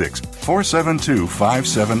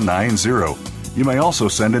 1-866-472-5790. You may also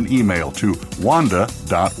send an email to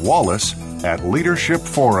wanda.wallace at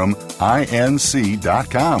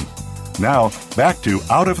leadershipforuminc.com. Now, back to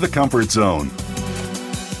Out of the Comfort Zone.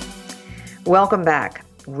 Welcome back.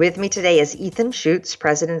 With me today is Ethan Schutz,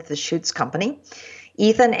 president of the Schutz Company.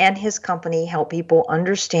 Ethan and his company help people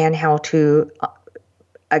understand how to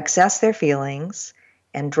access their feelings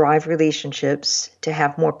and drive relationships to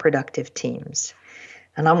have more productive teams.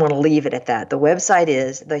 And I'm going to leave it at that. The website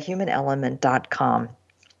is thehumalelement.com.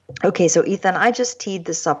 Okay, so Ethan, I just teed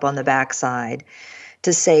this up on the backside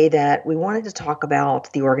to say that we wanted to talk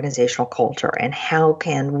about the organizational culture and how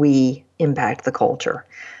can we impact the culture.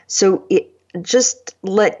 So just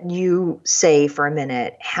let you say for a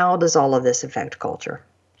minute, how does all of this affect culture?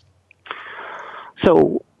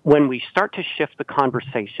 So when we start to shift the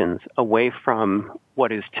conversations away from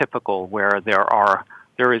what is typical, where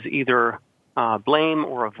there is either blame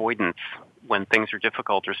or avoidance when things are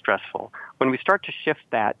difficult or stressful, when we start to shift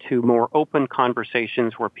that to more open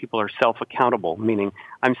conversations where people are self-accountable, meaning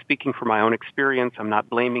I'm speaking from my own experience, I'm not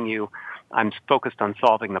blaming you, I'm focused on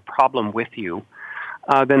solving the problem with you,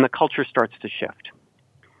 then the culture starts to shift.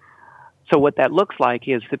 So what that looks like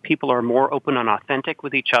is that people are more open and authentic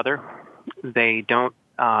with each other. They don't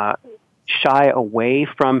shy away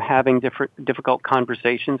from having difficult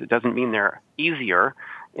conversations. It doesn't mean they're easier.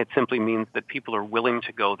 It simply means that people are willing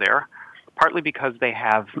to go there, partly because they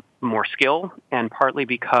have more skill and partly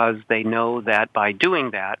because they know that by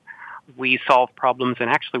doing that, we solve problems and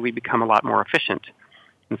actually we become a lot more efficient.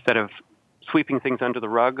 Instead of sweeping things under the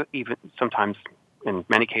rug, even sometimes in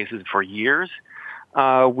many cases for years,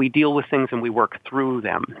 we deal with things and we work through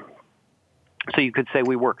them. So you could say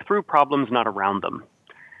we work through problems, not around them.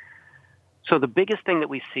 So the biggest thing that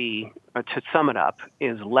we see, to sum it up,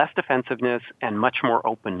 is less defensiveness and much more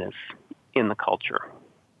openness in the culture.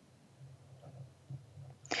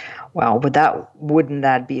 Wow, but wouldn't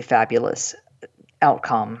that be a fabulous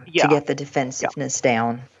outcome to get the defensiveness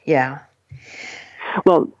down? Yeah.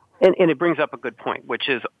 Well, and it brings up a good point, which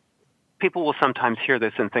is people will sometimes hear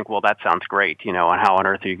this and think, well, that sounds great, and how on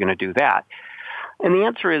earth are you going to do that? And the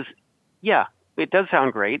answer is, yeah, it does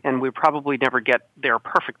sound great, and we probably never get there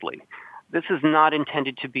perfectly. This is not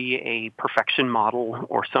intended to be a perfection model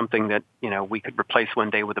or something that, we could replace one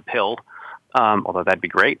day with a pill, although that'd be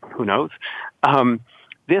great. Who knows?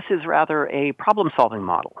 This is rather a problem-solving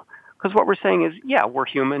model. Because what we're saying is, yeah, we're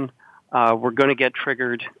human. We're going to get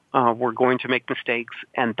triggered. We're going to make mistakes.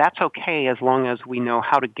 And that's okay as long as we know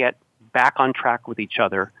how to get back on track with each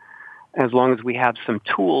other, as long as we have some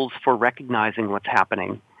tools for recognizing what's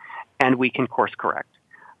happening, and we can course correct.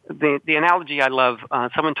 The analogy I love,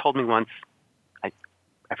 someone told me once,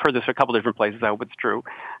 I've heard this a couple different places, I hope it's true,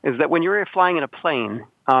 is that when you're flying in a plane,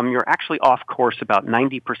 you're actually off course about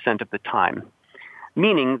 90% of the time,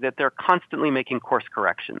 meaning that they're constantly making course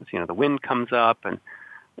corrections. The wind comes up and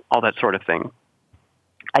all that sort of thing.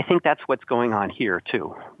 I think that's what's going on here,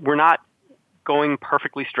 too. We're not going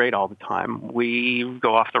perfectly straight all the time. We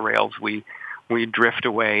go off the rails. We drift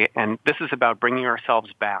away. And this is about bringing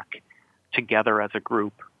ourselves back together as a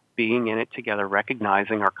group, being in it together,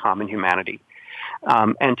 recognizing our common humanity,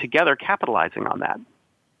 and together capitalizing on that.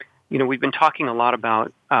 We've been talking a lot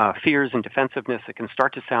about fears and defensiveness. It can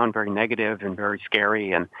start to sound very negative and very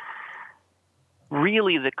scary. And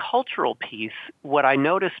really the cultural piece, what I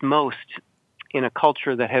notice most in a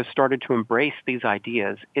culture that has started to embrace these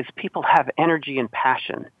ideas is people have energy and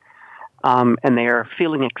passion, and they are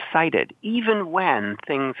feeling excited, even when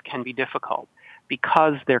things can be difficult,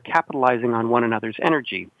 because they're capitalizing on one another's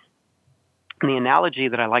energy. And the analogy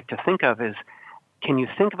that I like to think of is, can you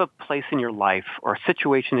think of a place in your life or a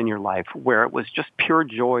situation in your life where it was just pure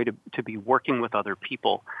joy to be working with other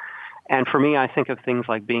people? And for me, I think of things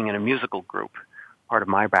like being in a musical group, part of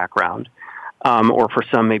my background, or for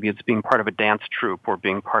some, maybe it's being part of a dance troupe or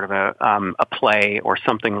being part of a play or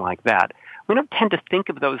something like that. We don't tend to think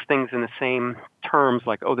of those things in the same terms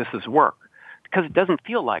like, oh, this is work, because it doesn't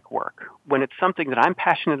feel like work. When it's something that I'm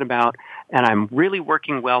passionate about and I'm really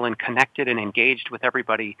working well and connected and engaged with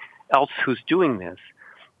everybody else who's doing this,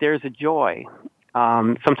 there's a joy.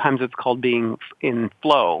 Sometimes it's called being in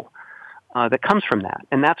flow that comes from that.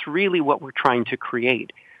 And that's really what we're trying to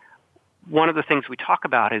create. One of the things we talk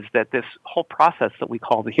about is that this whole process that we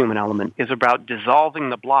call the human element is about dissolving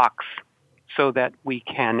the blocks so that we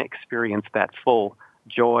can experience that full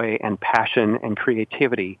joy and passion and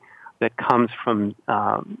creativity that comes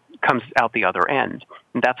out the other end.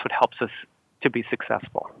 And that's what helps us to be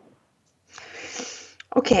successful.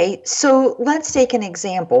 Okay, so let's take an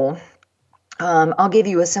example. I'll give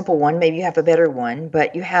you a simple one. Maybe you have a better one,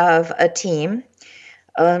 but you have a team,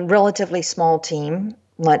 a relatively small team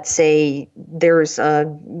let's say there's a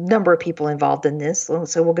number of people involved in this,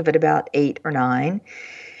 so we'll give it about 8 or 9.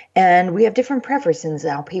 And we have different preferences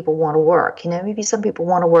how people want to work. Maybe some people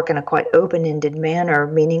want to work in a quite open-ended manner,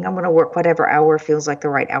 meaning I'm going to work whatever hour feels like the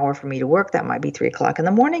right hour for me to work. That might be 3 o'clock in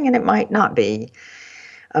the morning, and it might not be.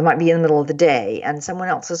 It might be in the middle of the day. And someone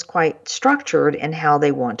else is quite structured in how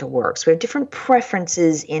they want to work. So we have different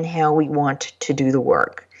preferences in how we want to do the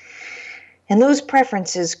work. And those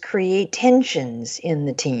preferences create tensions in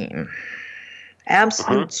the team.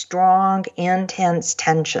 Absolute strong, intense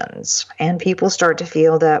tensions. And people start to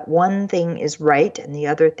feel that one thing is right and the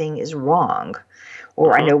other thing is wrong.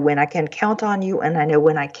 Or I know when I can count on you and I know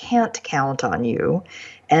when I can't count on you.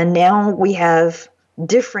 And now we have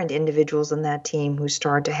different individuals in that team who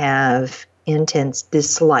start to have intense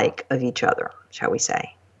dislike of each other, shall we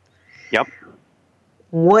say. Yep.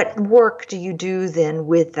 What work do you do then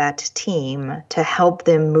with that team to help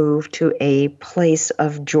them move to a place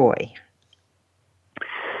of joy?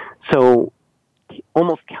 So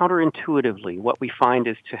almost counterintuitively, what we find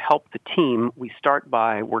is to help the team, we start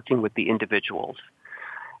by working with the individuals.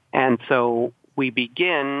 And so we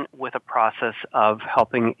begin with a process of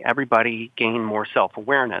helping everybody gain more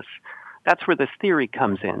self-awareness. That's where this theory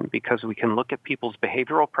comes in, because we can look at people's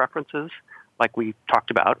behavioral preferences, like we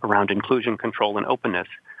talked about, around inclusion, control, and openness.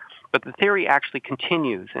 But the theory actually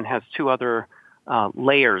continues and has 2 other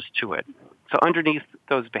layers to it. So underneath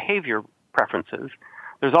those behavior preferences,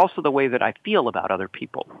 there's also the way that I feel about other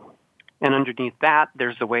people. And underneath that,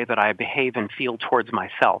 there's the way that I behave and feel towards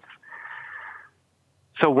myself.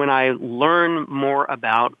 So when I learn more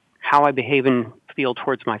about how I behave and feel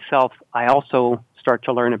towards myself, I also start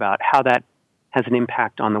to learn about how that has an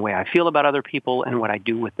impact on the way I feel about other people and what I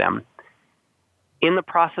do with them. In the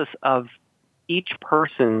process of each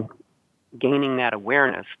person gaining that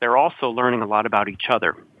awareness, they're also learning a lot about each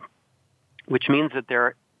other, which means that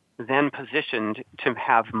they're then positioned to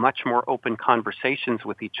have much more open conversations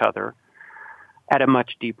with each other at a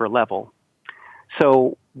much deeper level.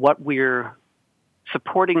 So what we're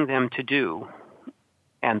supporting them to do,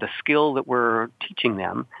 and the skill that we're teaching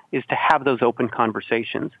them, is to have those open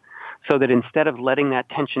conversations, so that instead of letting that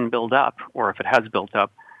tension build up, or if it has built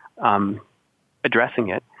up, addressing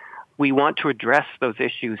it, we want to address those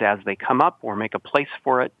issues as they come up or make a place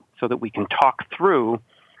for it, so that we can talk through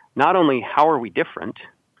not only how are we different,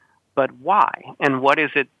 but why, and what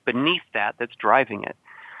is it beneath that that's driving it.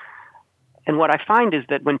 And what I find is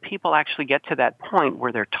that when people actually get to that point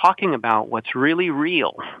where they're talking about what's really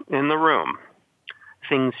real in the room,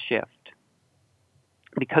 things shift.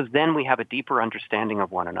 Because then we have a deeper understanding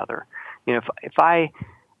of one another. If I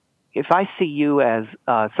see you as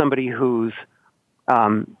somebody who's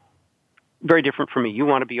very different from me, you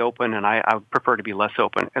want to be open, and I would prefer to be less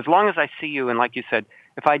open. As long as I see you, and like you said,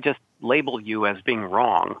 if I just label you as being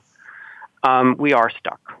wrong, we are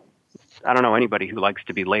stuck. I don't know anybody who likes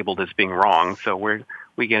to be labeled as being wrong, so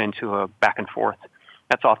we get into a back and forth.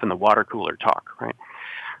 That's often the water cooler talk, right?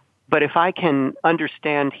 But if I can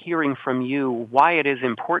understand, hearing from you, why it is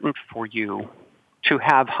important for you to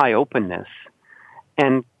have high openness,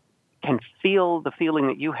 and can feel the feeling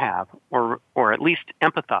that you have, or at least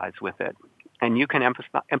empathize with it, and you can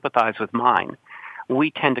empathize with mine,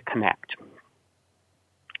 we tend to connect.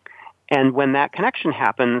 And when that connection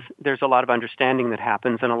happens, there's a lot of understanding that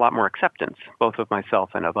happens and a lot more acceptance, both of myself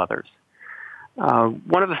and of others.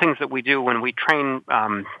 One of the things that we do when we train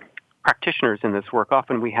practitioners in this work,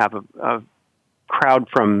 often we have a crowd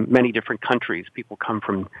from many different countries. People come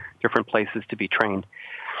from different places to be trained.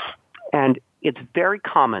 And it's very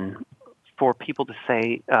common for people to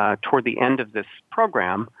say toward the end of this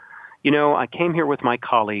program, I came here with my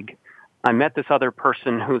colleague. I met this other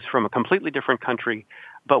person who's from a completely different country,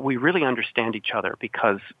 but we really understand each other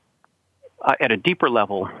because at a deeper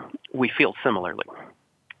level, we feel similarly.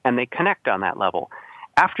 And they connect on that level.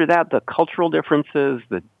 After that, the cultural differences,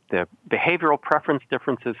 the behavioral preference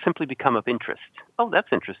differences simply become of interest. Oh, that's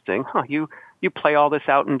interesting. You play all this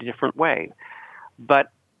out in a different way.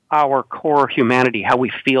 But our core humanity, how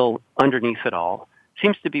we feel underneath it all,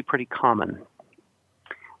 seems to be pretty common.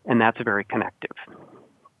 And that's very connective.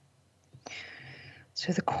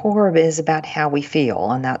 So the core is about how we feel,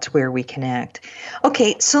 and that's where we connect.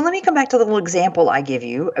 Okay, so let me come back to the little example I give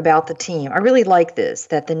you about the team. I really like this,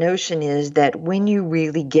 that the notion is that when you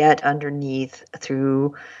really get underneath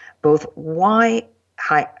through both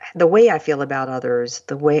the way I feel about others,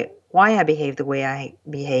 why I behave the way I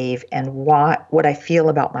behave, and what I feel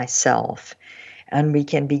about myself, and we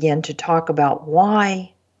can begin to talk about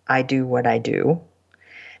why I do what I do,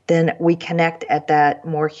 then we connect at that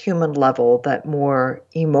more human level, that more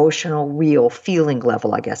emotional, real feeling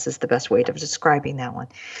level, I guess is the best way of describing that one.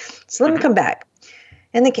 So let me come back.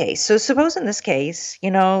 In the case, so suppose in this case,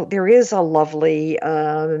 there is a lovely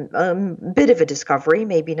bit of a discovery,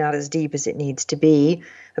 maybe not as deep as it needs to be,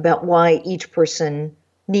 about why each person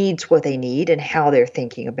needs what they need and how they're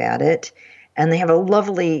thinking about it. And they have a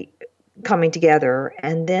lovely coming together.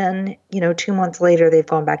 And then, 2 months later, they've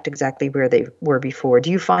gone back to exactly where they were before.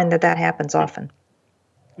 Do you find that happens often?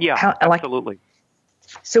 Yeah, absolutely.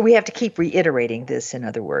 So we have to keep reiterating this, in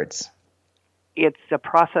other words. It's a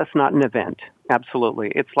process, not an event.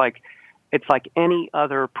 Absolutely. It's like any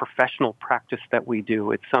other professional practice that we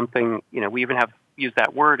do. It's something, we even have used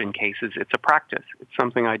that word in cases. It's a practice. It's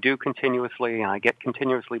something I do continuously, and I get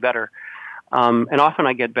continuously better. And often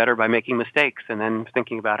I get better by making mistakes and then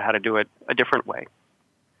thinking about how to do it a different way.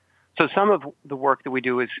 So some of the work that we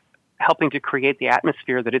do is helping to create the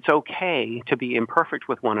atmosphere that it's okay to be imperfect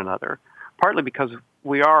with one another, partly because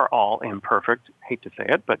we are all imperfect. I hate to say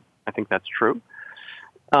it, but I think that's true.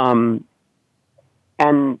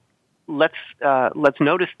 And let's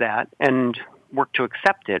notice that and work to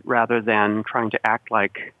accept it rather than trying to act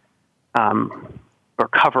like or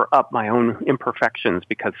cover up my own imperfections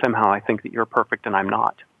because somehow I think that you're perfect and I'm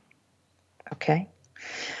not. Okay.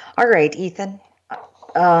 All right, Ethan.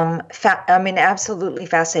 Absolutely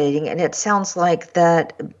fascinating. And it sounds like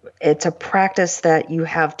that it's a practice that you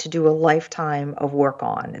have to do a lifetime of work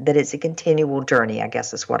on, that it's a continual journey, I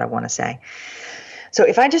guess is what I want to say. So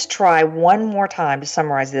if I just try one more time to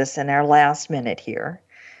summarize this in our last minute here,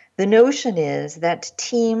 the notion is that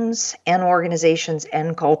teams and organizations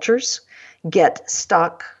and cultures get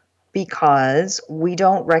stuck because we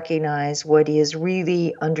don't recognize what is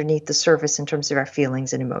really underneath the surface in terms of our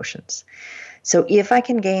feelings and emotions. So if I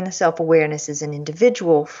can gain a self-awareness as an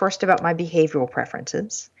individual, first about my behavioral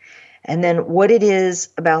preferences, and then what it is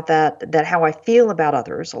about that how I feel about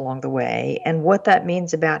others along the way, and what that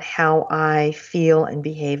means about how I feel and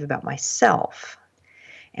behave about myself.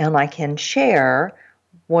 And I can share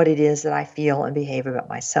what it is that I feel and behave about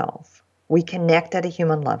myself. We connect at a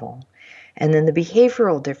human level. And then the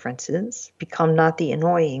behavioral differences become not the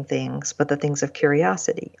annoying things, but the things of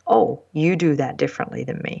curiosity. Oh, you do that differently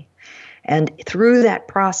than me. And through that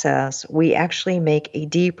process, we actually make a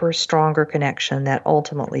deeper, stronger connection that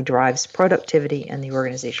ultimately drives productivity and the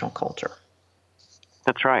organizational culture.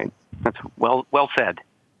 That's right. That's well said.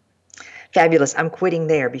 Fabulous. I'm quitting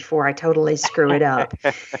there before I totally screw it up.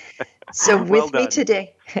 So with me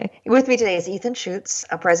today is Ethan Schutz,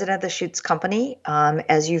 president of the Schutz Company.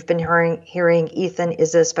 As you've been hearing, Ethan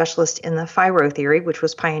is a specialist in the FIRO theory, which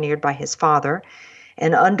was pioneered by his father,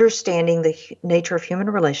 and understanding the nature of human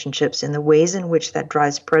relationships and the ways in which that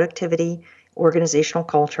drives productivity, organizational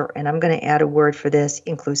culture, and I'm going to add a word for this,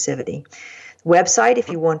 inclusivity. The website, if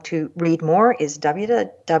you want to read more, is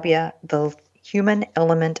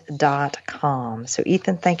www.thehumanilement.com. So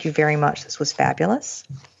Ethan, thank you very much. This was fabulous.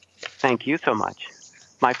 Thank you so much.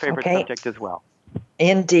 My favorite subject as well.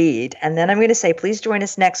 Indeed. And then I'm going to say, please join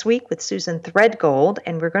us next week with Susan Threadgold,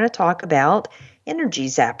 and we're going to talk about energy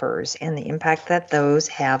zappers and the impact that those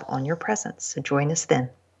have on your presence. So join us then.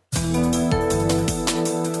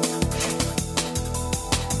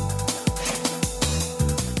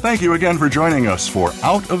 Thank you again for joining us for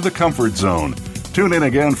Out of the Comfort Zone. Tune in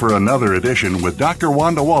again for another edition with Dr.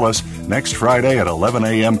 Wanda Wallace next Friday at 11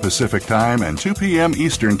 a.m. Pacific Time and 2 p.m.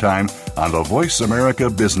 Eastern Time on the Voice America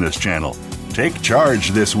Business Channel. Take charge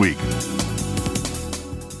this week.